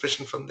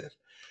expression from there.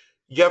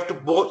 You have to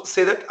both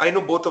say that I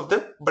know both of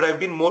them, but I've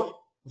been more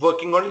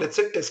working on, let's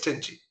say,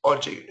 testng or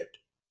JUnit.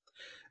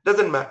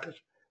 Doesn't matter.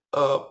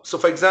 So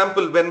for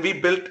example, when we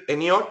built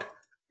AnyAut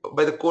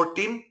by the core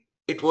team,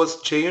 it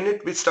was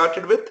JUnit we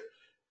started with.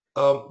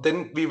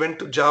 Then we went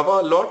to Java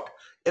a lot,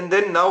 and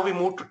then now we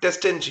moved to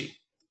testng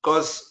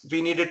because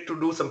we needed to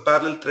do some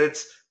parallel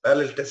threads,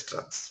 parallel test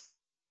runs.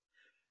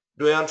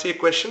 Do I answer your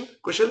question,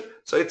 Kushal?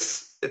 So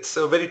it's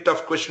a very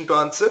tough question to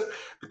answer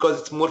because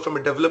it's more from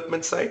a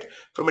development side.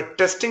 From a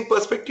testing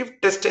perspective,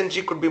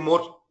 testng could be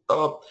more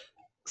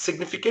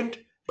significant,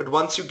 but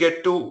once you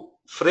get to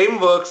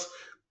frameworks,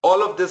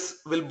 all of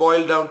this will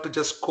boil down to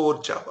just core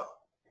Java.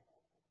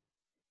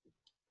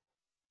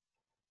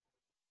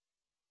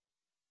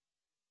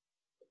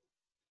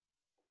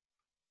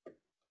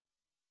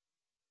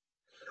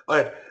 All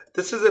right,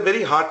 this is a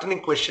very heartening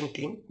question,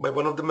 team, by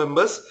one of the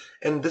members,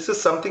 and this is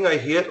something I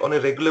hear on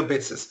a regular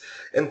basis.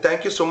 And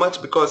thank you so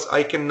much, because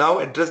I can now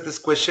address this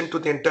question to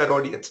the entire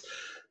audience.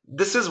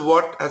 This is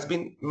what has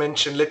been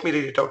mentioned. Let me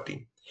read it out,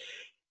 team.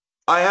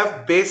 I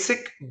have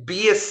basic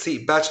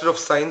BSc, Bachelor of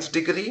Science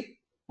degree,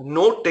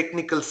 no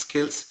technical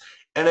skills,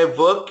 and I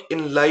work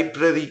in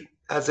library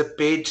as a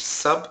page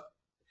sub.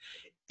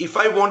 If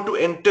I want to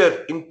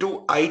enter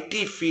into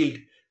IT field,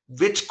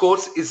 which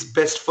course is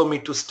best for me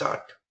to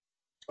start?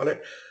 All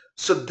right.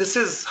 So this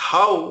is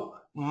how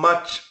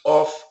much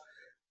of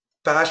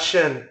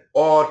passion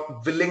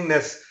or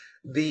willingness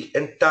the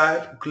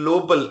entire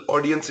global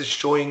audience is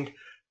showing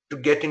to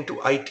get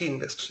into IT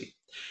industry.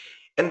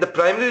 And the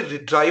primary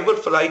driver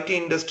for IT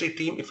industry,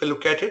 team, if I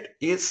look at it,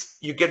 is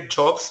you get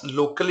jobs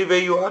locally where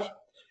you are,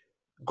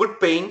 good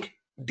paying,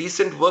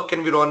 decent work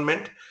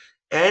environment,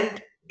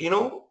 and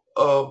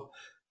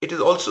it is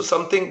also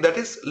something that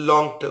is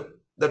long term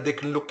that they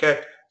can look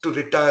at to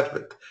retire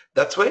with.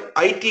 That's why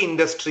IT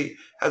industry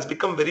has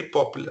become very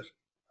popular.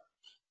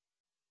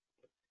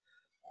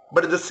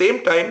 But at the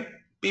same time,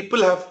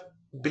 people have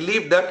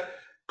believed that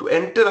to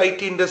enter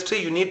IT industry,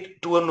 you need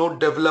to know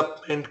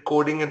development,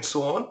 coding, and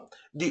so on.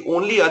 The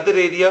only other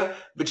area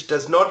which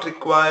does not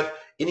require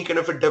any kind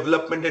of a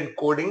development and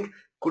coding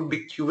could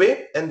be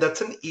QA, and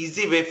that's an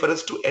easy way for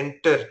us to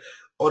enter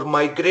or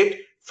migrate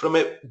from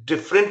a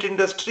different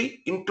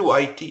industry into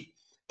IT.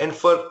 And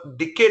for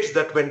decades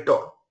that went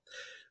on.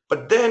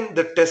 But then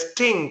the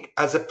testing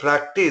as a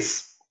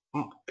practice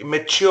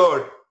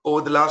matured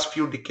over the last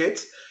few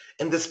decades,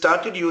 and they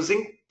started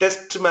using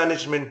test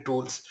management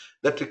tools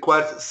that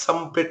requires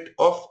some bit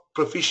of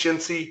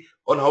proficiency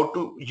on how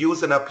to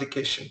use an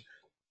application,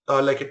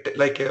 like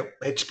a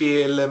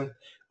HPALM,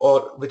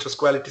 or which was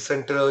Quality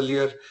Center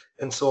earlier,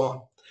 and so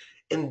on.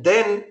 And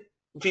then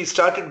we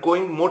started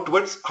going more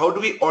towards how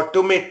do we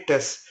automate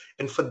tests,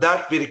 and for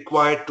that we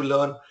required to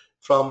learn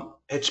from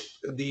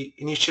the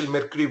initial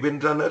Mercury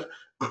Windrunner,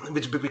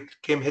 which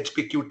became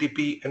HP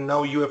QTP, and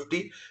now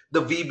UFT,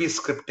 the VB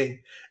scripting,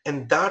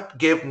 and that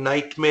gave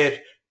nightmare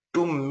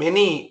to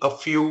many a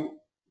few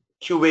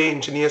QA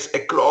engineers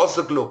across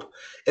the globe,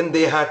 and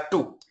they had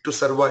to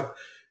survive.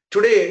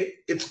 Today,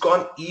 it's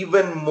gone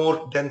even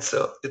more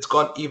denser. It's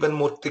gone even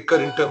more thicker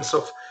in terms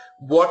of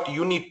what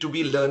you need to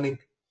be learning.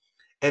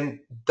 And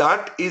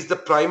that is the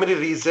primary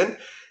reason.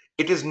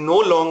 It is no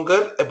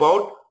longer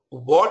about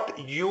what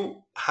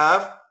you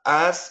have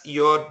as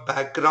your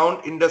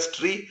background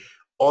industry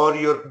or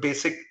your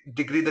basic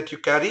degree that you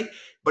carry,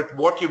 but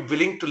what you're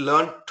willing to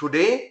learn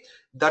today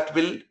that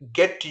will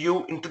get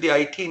you into the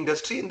IT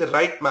industry in the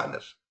right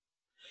manner.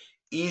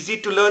 Easy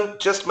to learn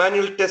just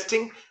manual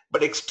testing,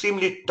 but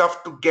extremely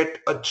tough to get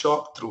a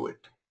job through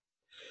it.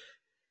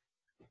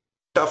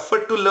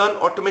 Tougher to learn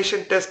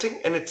automation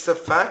testing, and it's a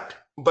fact,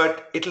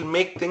 but it'll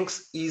make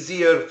things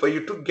easier for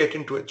you to get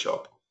into a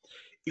job.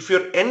 if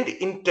your end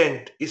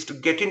intent is to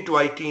get into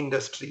IT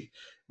industry,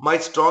 my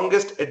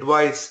strongest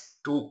advice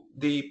to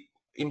the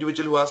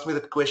individual who asked me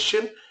that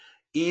question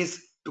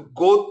is to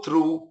go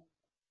through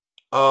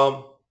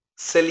um,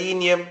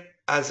 Selenium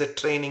as a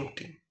training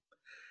team.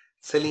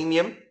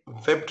 Selenium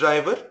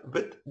WebDriver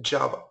with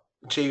Java,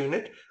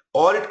 JUnit,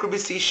 or it could be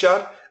C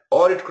Sharp,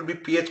 or it could be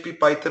PHP,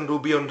 Python,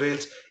 Ruby on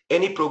Rails,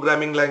 any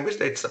programming language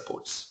that it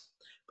supports.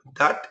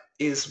 That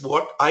is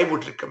what I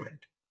would recommend.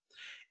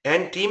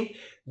 And team,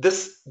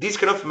 these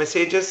kind of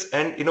messages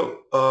and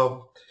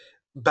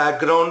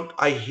background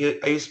I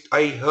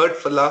heard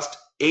for last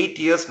 8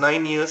 years,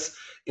 9 years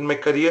in my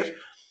career,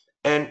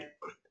 and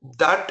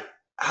that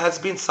has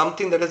been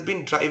something that has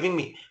been driving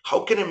me. How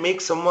can I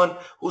make someone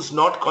who's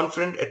not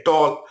confident at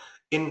all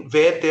in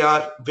where they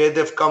are, where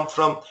they've come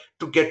from,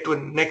 to get to a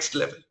next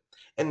level?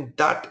 And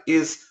that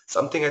is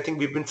something I think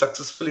we've been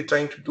successfully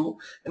trying to do,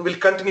 and we'll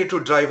continue to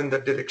drive in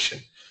that direction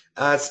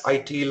as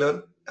IT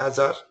Learn, as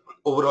our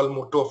overall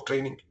motto of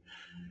training.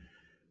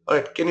 All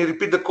right, can you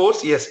repeat the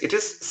course? Yes, it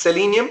is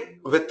Selenium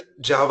with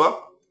Java,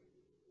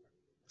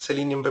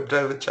 Selenium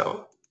WebDriver with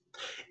Java.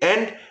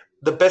 And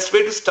the best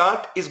way to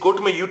start is go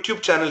to my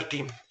YouTube channel,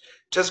 team.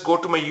 Just go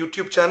to my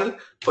YouTube channel.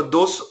 For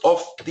those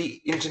of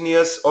the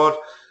engineers or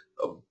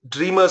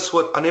dreamers who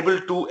are unable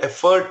to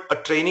afford a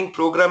training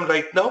program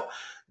right now,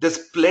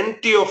 there's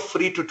plenty of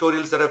free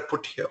tutorials that I've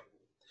put here.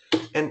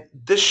 And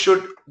this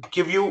should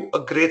give you a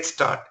great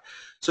start.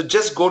 So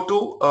just go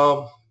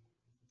to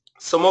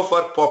some of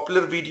our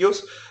popular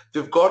videos.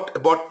 We've got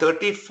about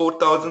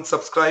 34,000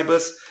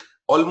 subscribers,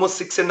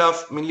 almost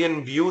 6.5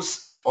 million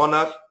views on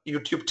our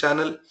YouTube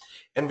channel,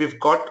 and we've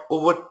got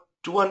over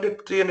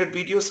 200, 300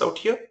 videos out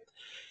here.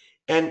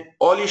 And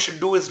all you should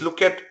do is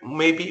look at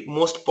maybe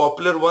most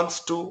popular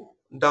ones to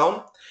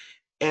down,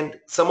 and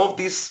some of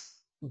these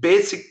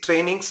basic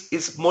trainings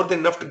is more than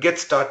enough to get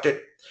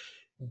started.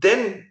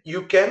 Then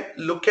you can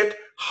look at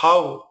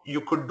how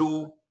you could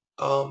do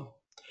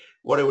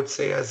what I would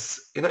say as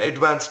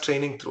advanced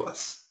training through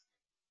us.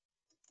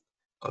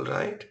 All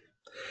right.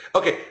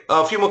 Okay,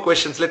 a few more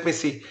questions. Let me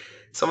see.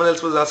 Someone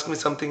else was asking me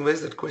something.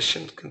 Where's that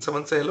question? Can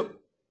someone say hello?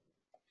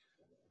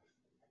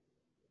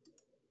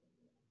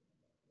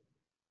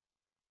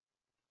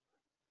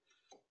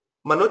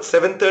 Manoj,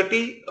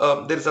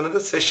 7:30. There is another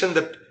session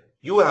that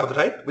you have,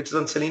 right? Which is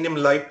on Selenium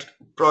Light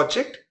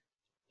project.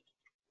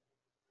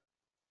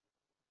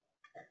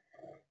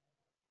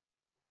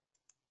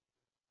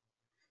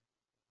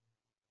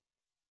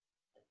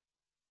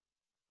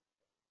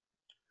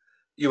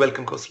 You're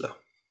welcome, Kosla.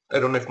 I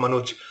don't know if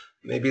Manoj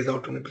maybe is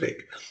out on a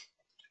break.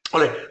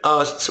 All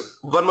right. So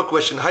one more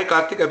question. Hi,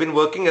 Karthik. I've been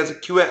working as a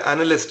QA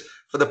analyst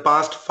for the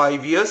past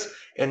 5 years,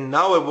 and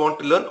now I want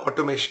to learn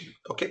automation.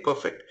 Okay,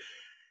 perfect.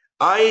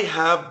 I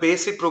have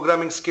basic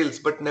programming skills,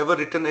 but never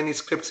written any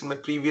scripts in my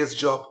previous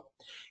job.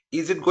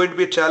 Is it going to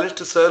be a challenge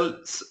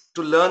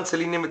to learn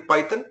Selenium with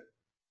Python?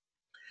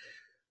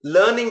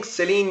 Learning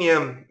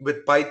Selenium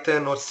with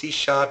Python or C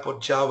Sharp or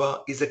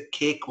Java is a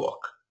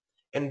cakewalk,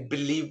 and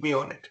believe me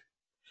on it.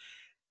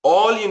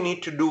 All you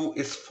need to do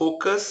is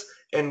focus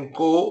and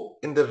go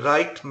in the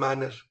right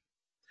manner.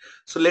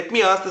 So let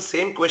me ask the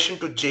same question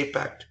to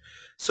JPACT.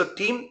 So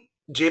team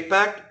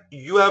JPACT,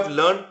 you have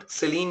learned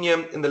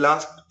Selenium in the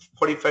last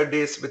 45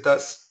 days with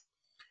us,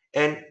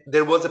 and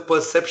there was a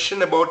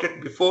perception about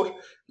it before,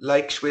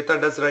 like Shweta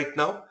does right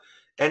now.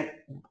 And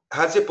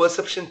has your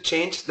perception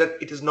changed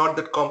that it is not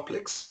that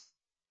complex?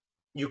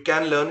 You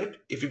can learn it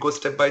if you go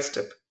step by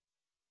step.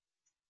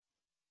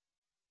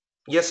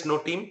 Yes, no,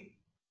 team?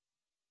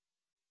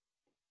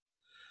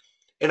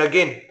 And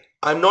again,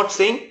 I'm not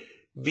saying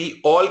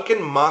we all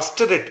can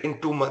master it in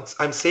 2 months.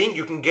 I'm saying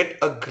you can get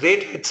a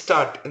great head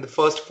start in the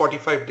first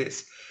 45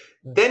 days.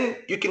 Then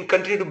you can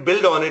continue to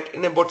build on it.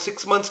 In about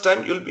 6 months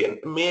time, you'll be an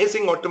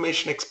amazing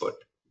automation expert.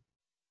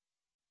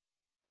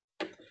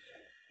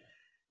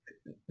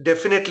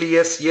 Definitely,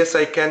 yes. Yes,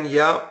 I can.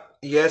 Yeah.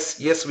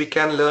 Yes, we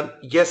can learn.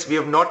 Yes, we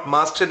have not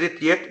mastered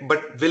it yet,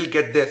 but we'll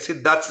get there. See,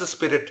 that's the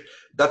spirit.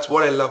 That's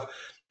what I love.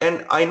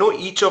 And I know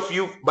each of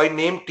you by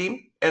name,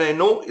 team, and I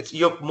know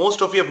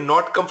most of you have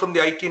not come from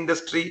the IT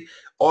industry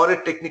or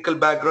a technical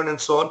background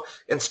and so on,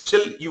 and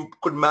still you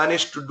could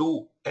manage to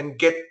do and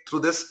get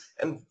through this.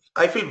 And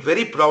I feel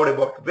very proud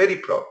about it, very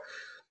proud.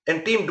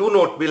 And team, do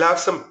note, we'll have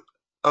some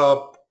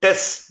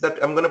tests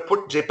that I'm going to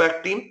put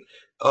JPACT team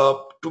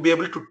to be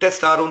able to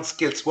test our own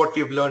skills, what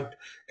we've learned.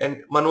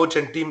 And Manoj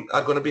and team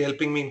are going to be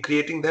helping me in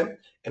creating them,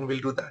 and we'll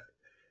do that.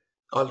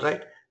 All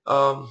right.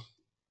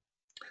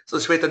 So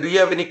Shweta, do you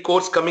have any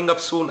course coming up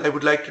soon? I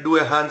would like to do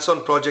a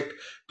hands-on project.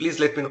 Please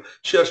let me know.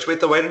 Sure,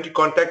 Shweta, why don't you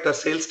contact our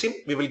sales team?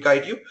 We will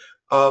guide you.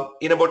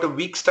 In about a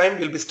week's time,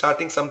 we'll be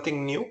starting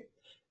something new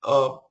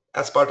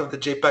as part of the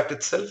JPACT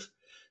itself.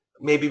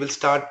 Maybe we'll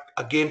start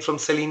again from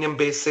Selenium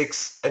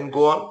basics and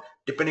go on,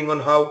 depending on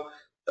how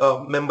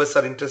members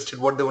are interested,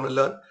 what they want to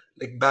learn,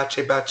 like batch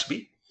A, batch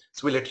B.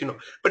 So we'll let you know.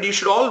 But you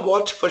should all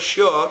watch for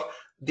sure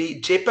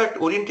the JPACT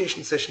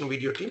orientation session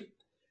video, team.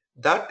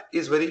 That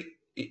is very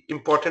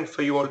important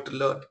for you all to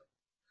learn.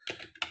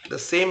 The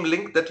same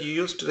link that you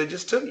used to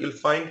register, you'll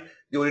find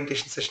the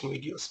orientation session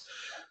videos.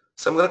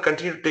 So I'm going to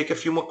continue to take a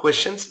few more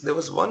questions. There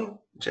was one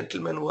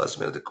gentleman who asked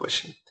me the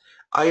question.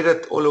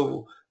 Irath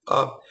Olovu.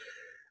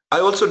 I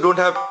also don't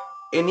have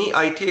any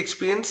IT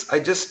experience. I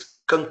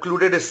just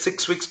concluded a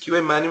 6 weeks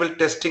QA manual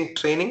testing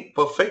training.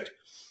 Perfect.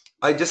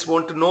 I just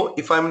want to know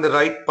if I'm in the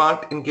right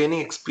path in gaining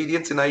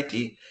experience in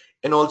IT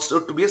and also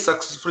to be a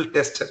successful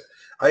tester.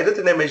 Irath,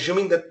 and I'm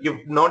assuming that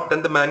you've not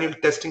done the manual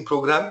testing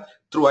program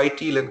through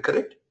IT-Learn,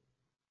 correct?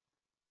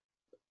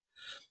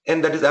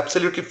 And that is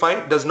absolutely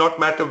fine, does not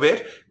matter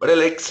where, but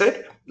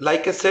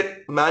like I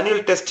said,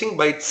 manual testing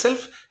by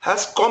itself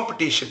has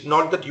competition.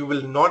 Not that you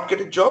will not get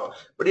a job,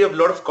 but you have a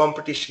lot of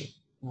competition.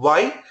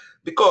 Why?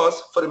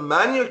 Because for a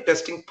manual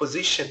testing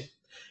position,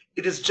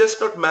 it is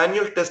just not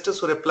manual testers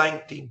who are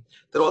applying team.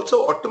 There are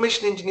also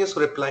automation engineers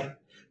who are applying,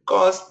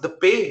 because the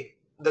pay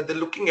that they're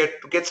looking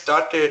at to get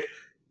started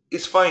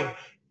is fine.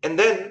 And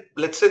then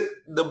let's say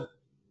the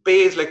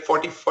pay is like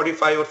 40,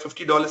 45 or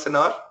 $50 an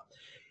hour,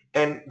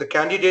 and the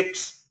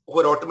candidates who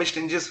are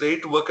automation engineers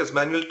ready to work as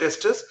manual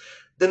testers,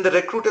 then the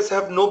recruiters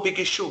have no big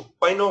issue.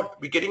 Why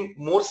not? We're getting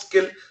more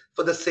skill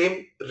for the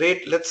same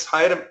rate. Let's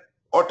hire an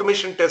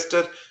automation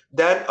tester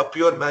than a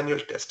pure manual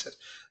tester.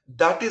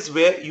 That is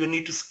where you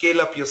need to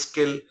scale up your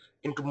skill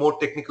into more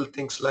technical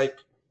things like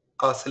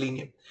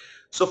Selenium.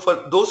 So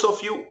for those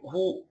of you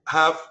who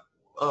have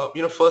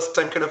first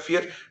time kind of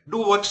fear, do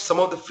watch some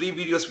of the free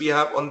videos we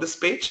have on this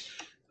page.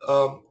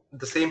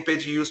 The same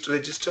page you used to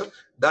register,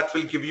 that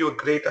will give you a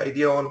great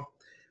idea on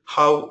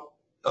how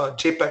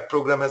JPACT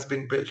program has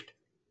been built.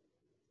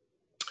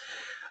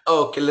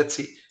 Okay, let's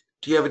see.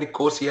 Do you have any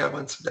course? Yeah, I've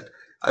answered that.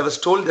 I was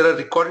told there are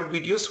recorded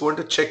videos. Want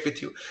to check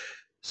with you.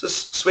 So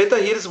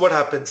Sweta, here is what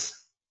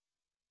happens.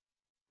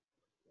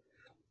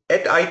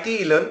 At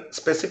IT-Learn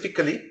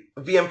specifically,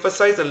 we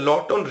emphasize a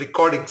lot on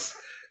recordings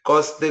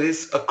because there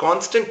is a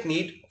constant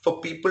need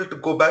for people to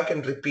go back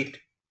and repeat.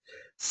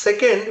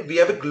 Second, we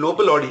have a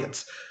global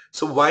audience.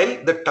 So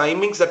while the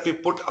timings that we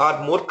put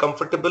are more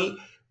comfortable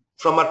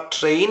from a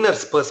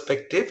trainer's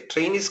perspective,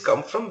 trainees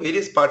come from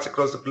various parts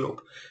across the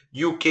globe.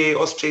 UK,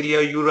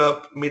 Australia,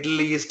 Europe, Middle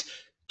East,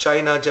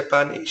 China,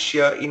 Japan,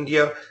 Asia,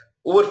 India,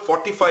 over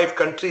 45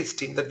 countries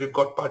team that we've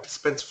got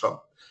participants from.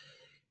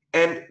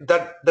 And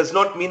that does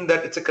not mean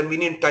that it's a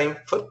convenient time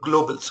for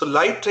global. So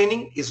live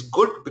training is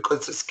good because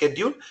it's a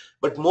schedule,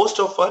 but most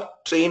of our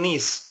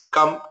trainees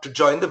come to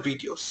join the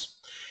videos.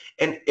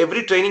 And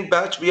every training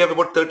batch, we have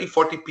about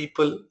 30-40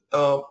 people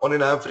on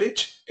an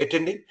average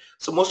attending.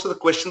 So most of the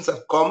questions are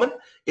common.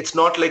 It's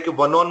not like a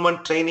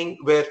one-on-one training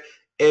where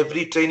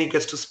every trainee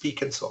gets to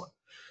speak and so on.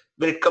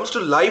 When it comes to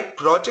live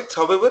projects,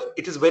 however,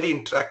 it is very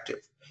interactive.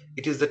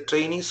 It is the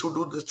trainees who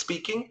do the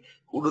speaking,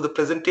 who do the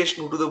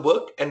presentation, who do the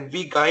work, and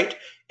we guide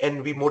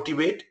and we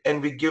motivate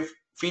and we give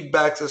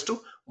feedbacks as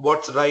to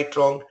what's right,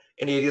 wrong,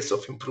 and areas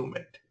of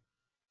improvement.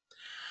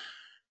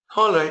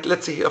 All right,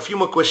 let's see a few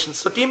more questions.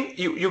 So team,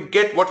 you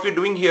get what we're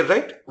doing here,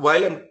 right?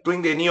 While I'm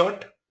doing the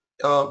AnyAut,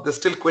 there's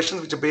still questions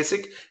which are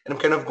basic and I'm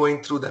kind of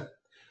going through them.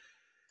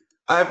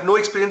 I have no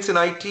experience in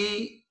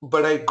IT,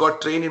 but I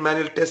got trained in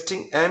manual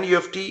testing and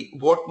UFT.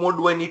 What more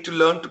do I need to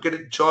learn to get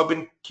a job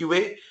in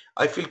QA?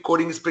 I feel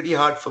coding is pretty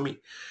hard for me.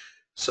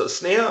 So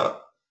Sneha,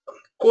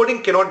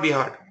 coding cannot be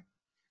hard.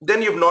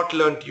 Then you've not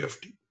learned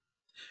UFT.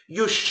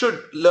 You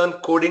should learn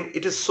coding.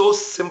 It is so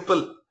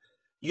simple.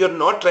 You're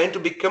not trying to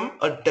become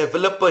a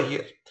developer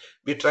here.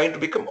 We're trying to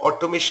become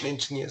automation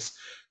engineers.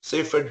 So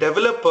if a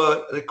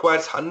developer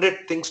requires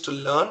 100 things to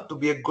learn to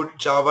be a good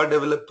Java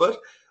developer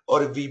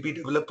or a VB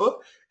developer,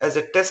 as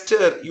a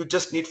tester, you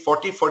just need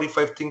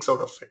 40-45 things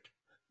out of it.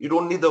 You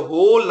don't need the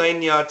whole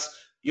 9 yards.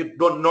 You're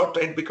not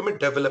trying to become a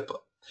developer.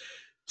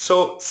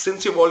 So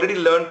since you've already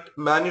learned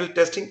manual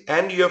testing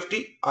and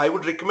UFT, I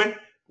would recommend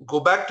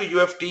go back to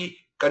UFT,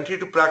 continue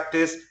to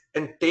practice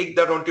and take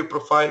that onto your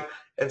profile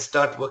and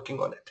start working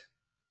on it.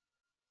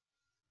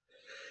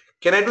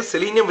 Can I do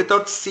Selenium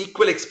without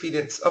SQL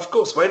experience? Of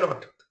course, why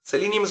not?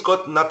 Selenium has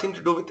got nothing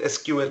to do with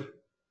SQL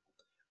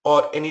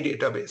or any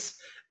database.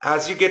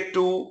 As you get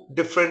to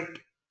different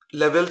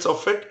levels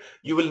of it,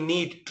 you will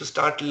need to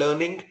start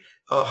learning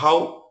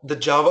how the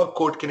Java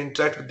code can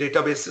interact with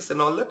databases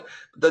and all that.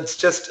 That's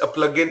just a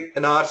plugin,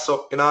 an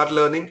hour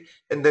learning,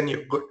 and then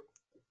you're good.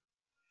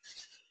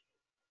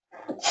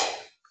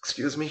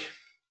 Excuse me.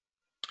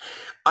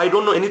 I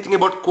don't know anything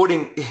about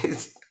coding.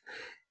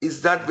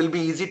 Is that will be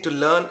easy to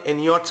learn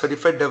AnyAut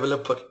Certified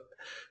Developer?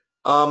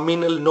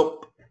 Meenal,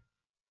 nope,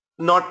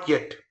 not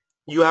yet.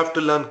 You have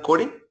to learn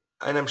coding,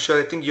 and I'm sure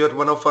I think you're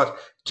one of our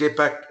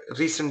JPACT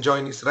recent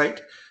joinees, right,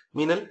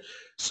 Meenal?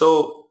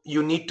 So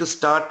you need to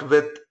start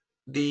with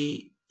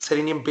the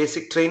Selenium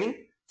basic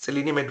training,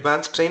 Selenium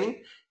advanced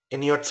training,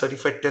 AnyAut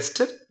Certified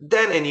Tester,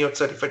 then AnyAut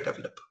Certified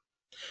Developer.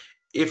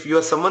 If you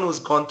are someone who's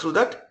gone through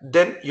that,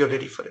 then you're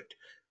ready for it.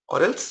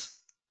 Or else,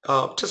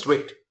 just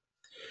wait.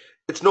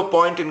 It's no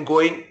point in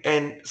going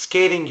and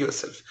scaring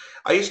yourself.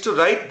 I used to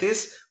write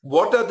this,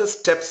 what are the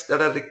steps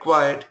that are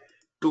required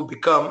to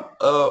become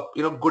a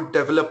good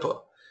developer,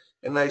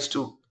 and I used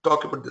to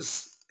talk about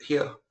this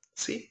here.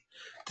 See,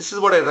 this is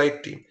what I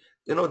write, team.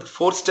 the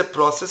four-step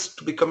process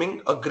to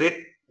becoming a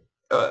great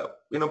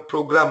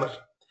programmer.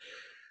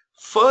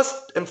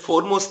 First and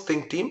foremost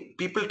thing, team,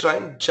 people try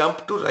and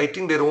jump to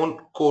writing their own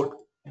code,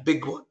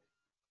 big one,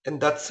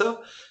 and that's a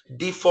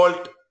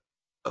default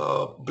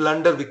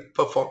blunder we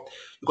perform.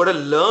 You got to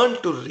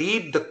learn to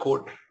read the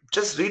code.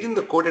 Just reading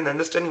the code and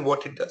understanding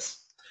what it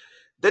does.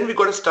 Then we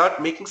got to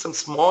start making some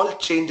small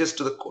changes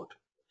to the code.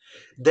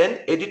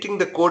 Then editing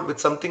the code with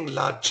something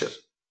larger,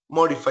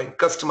 modifying,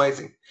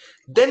 customizing.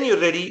 Then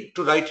you're ready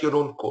to write your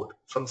own code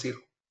from zero.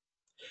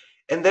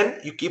 And then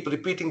you keep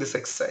repeating this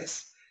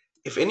exercise.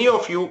 If any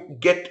of you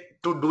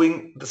get to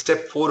doing the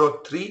step 4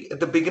 or 3 at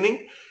the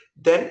beginning,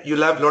 then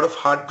you'll have a lot of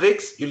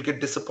heartbreaks, you'll get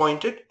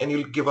disappointed, and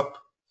you'll give up.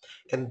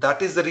 And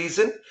that is the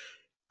reason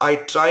I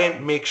try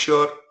and make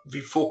sure we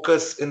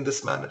focus in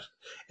this manner.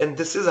 And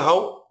this is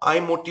how I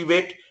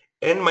motivate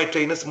and my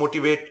trainers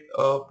motivate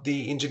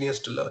the engineers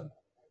to learn.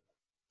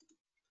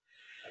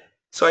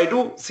 So I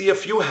do see a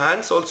few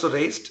hands also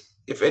raised.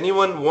 If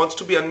anyone wants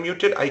to be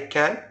unmuted, I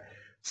can.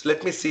 So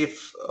let me see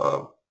if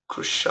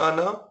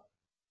Krushana,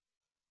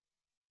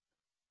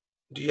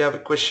 do you have a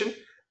question?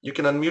 You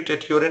can unmute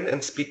at your end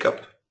and speak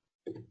up.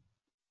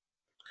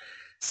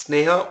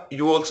 Sneha,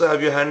 you also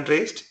have your hand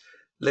raised.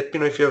 Let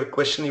me know if you have a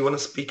question you want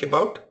to speak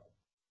about.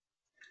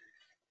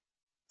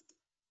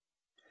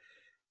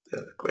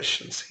 There are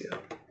questions here.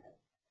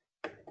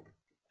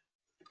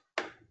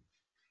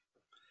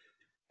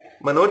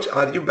 Manoj,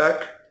 are you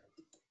back?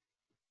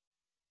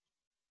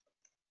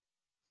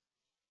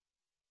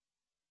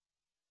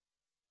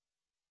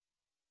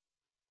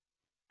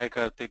 Hi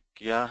Karthik,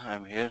 yeah,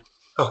 I'm here.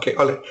 Okay,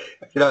 all right.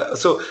 Yeah,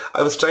 so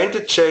I was trying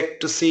to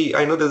check to see,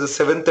 I know there's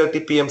a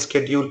 7:30 p.m.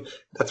 schedule.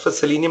 That's for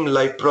Selenium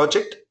Live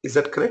project. Is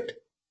that correct?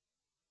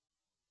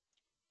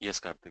 Yes,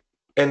 Karthik.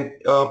 And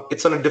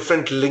it's on a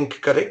different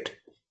link, correct?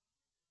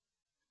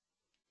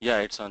 Yeah,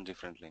 it's on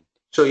different link.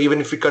 So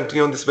even if we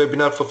continue on this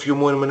webinar for a few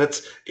more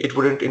minutes, it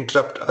wouldn't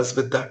interrupt us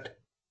with that.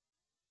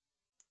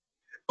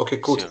 Okay,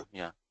 cool. Sure,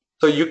 yeah.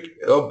 So you,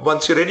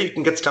 once you're ready, you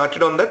can get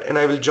started on that, and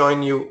I will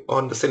join you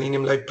on the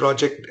Selenium Live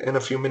project in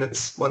a few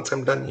minutes once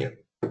I'm done here.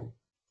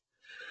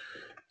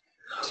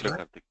 Sure,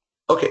 Karthik.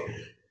 Okay,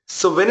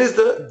 so when is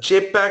the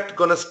JPACT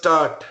gonna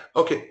start?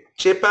 Okay,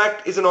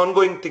 JPACT is an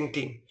ongoing thing,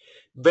 team.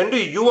 When do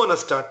you wanna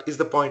start is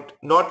the point,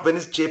 not when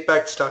is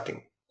JPACT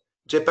starting.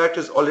 JPACT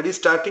is already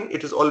starting.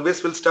 It is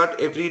always will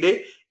start every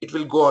day. It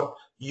will go on.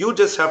 You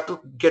just have to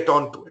get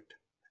on to it.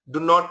 Do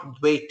not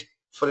wait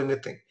for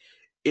anything.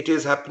 It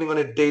is happening on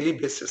a daily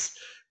basis.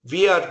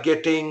 We are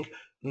getting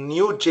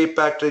new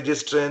JPACT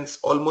registrants,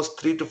 almost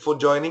 3 to 4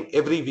 joining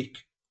every week.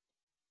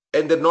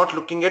 And they're not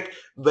looking at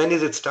when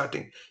is it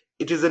starting.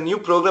 It is a new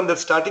program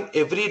that's starting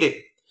every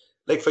day.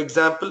 Like for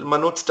example,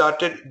 Manoj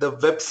started the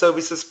web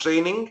services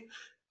training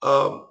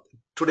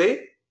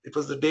today. It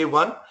was the day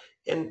 1,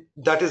 and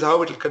that is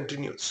how it will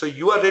continue. So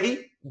you are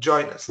ready,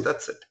 join us.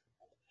 That's it.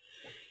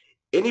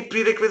 Any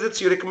prerequisites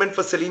you recommend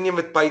for Selenium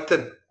with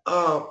Python?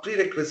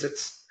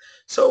 Prerequisites.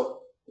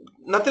 So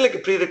nothing like a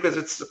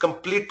prerequisite. It's a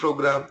complete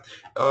program.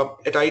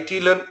 At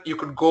ITlearn, you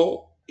could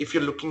go, if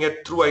you're looking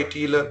at through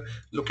ITlearn,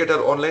 look at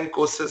our online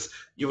courses.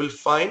 You will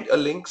find a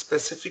link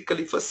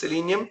specifically for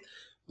Selenium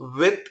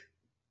with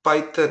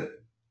Python,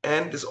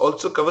 and this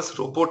also covers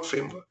robot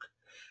framework.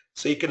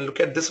 So you can look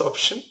at this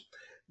option.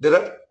 There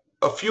are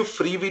a few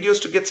free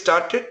videos to get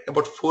started,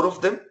 about 4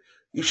 of them.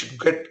 You should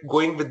get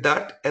going with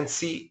that and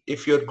see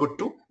if you're good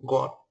to go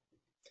on.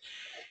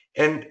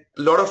 And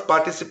a lot of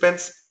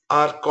participants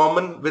are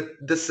common with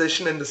this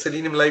session and the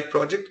Selenium Live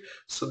project,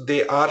 so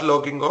they are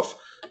logging off.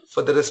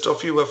 For the rest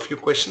of you, a few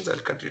questions I'll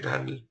continue to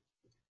handle.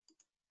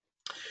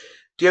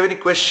 Do you have any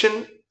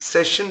question,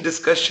 session,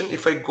 discussion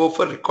if I go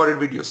for recorded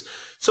videos?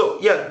 So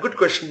yeah, good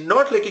question.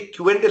 Not like a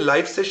Q&A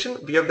live session.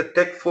 We have the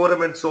tech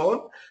forum and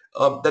so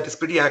on. That is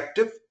pretty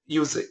active.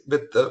 Use it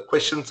with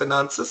questions and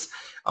answers.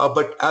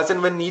 But as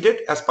and when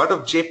needed, as part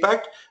of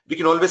JPACT, we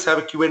can always have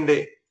a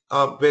Q&A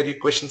where your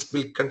questions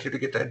will continue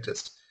to get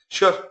addressed.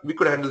 Sure, we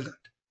could handle that.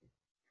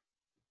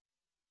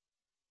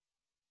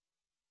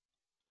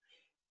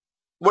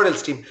 What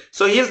else, team?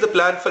 So here's the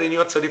plan for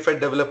AnyAut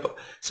Certified Developer.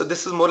 So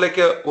this is more like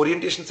a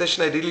orientation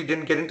session. I really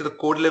didn't get into the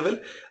code level.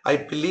 I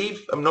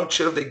believe, I'm not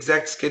sure of the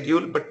exact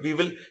schedule, but we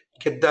will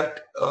get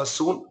that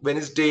soon. When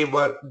is day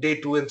 1,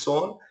 day 2, and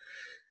so on.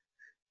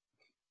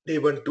 Day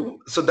 1,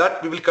 2. So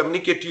that we will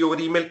communicate to you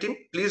over email, team.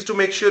 Please do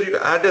make sure you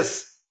add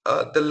us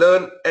the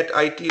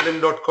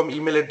learn@itlearn.com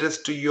email address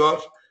to your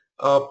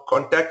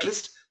contact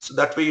list. So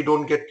that way you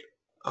don't get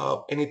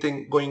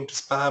anything going to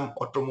spam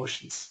or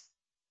promotions.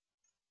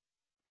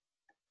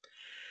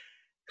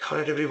 All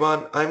right,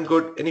 everyone. I'm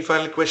good. Any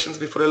final questions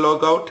before I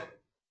log out?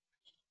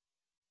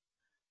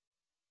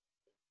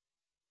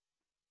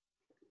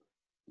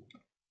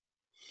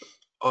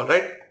 All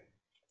right.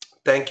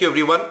 Thank you,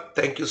 everyone.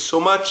 Thank you so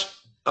much.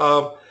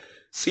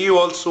 See you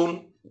all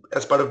soon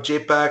as part of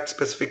JPACT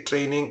specific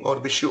training, or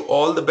wish you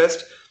all the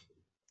best.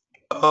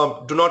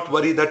 Do not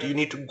worry that you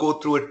need to go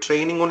through a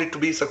training only to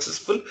be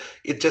successful.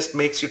 It just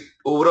makes your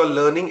overall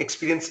learning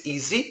experience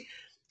easy.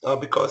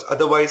 because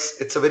otherwise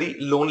it's a very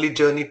lonely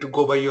journey to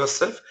go by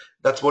yourself.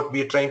 That's what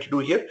we are trying to do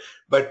here.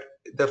 But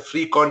the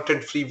free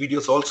content, free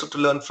videos also to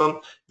learn from.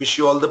 Wish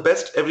you all the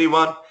best,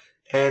 everyone,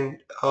 and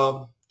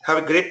have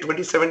a great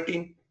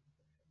 2017.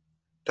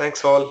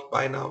 Thanks all.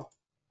 Bye now.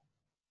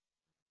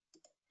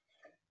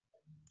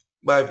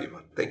 Bye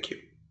everyone. Thank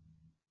you.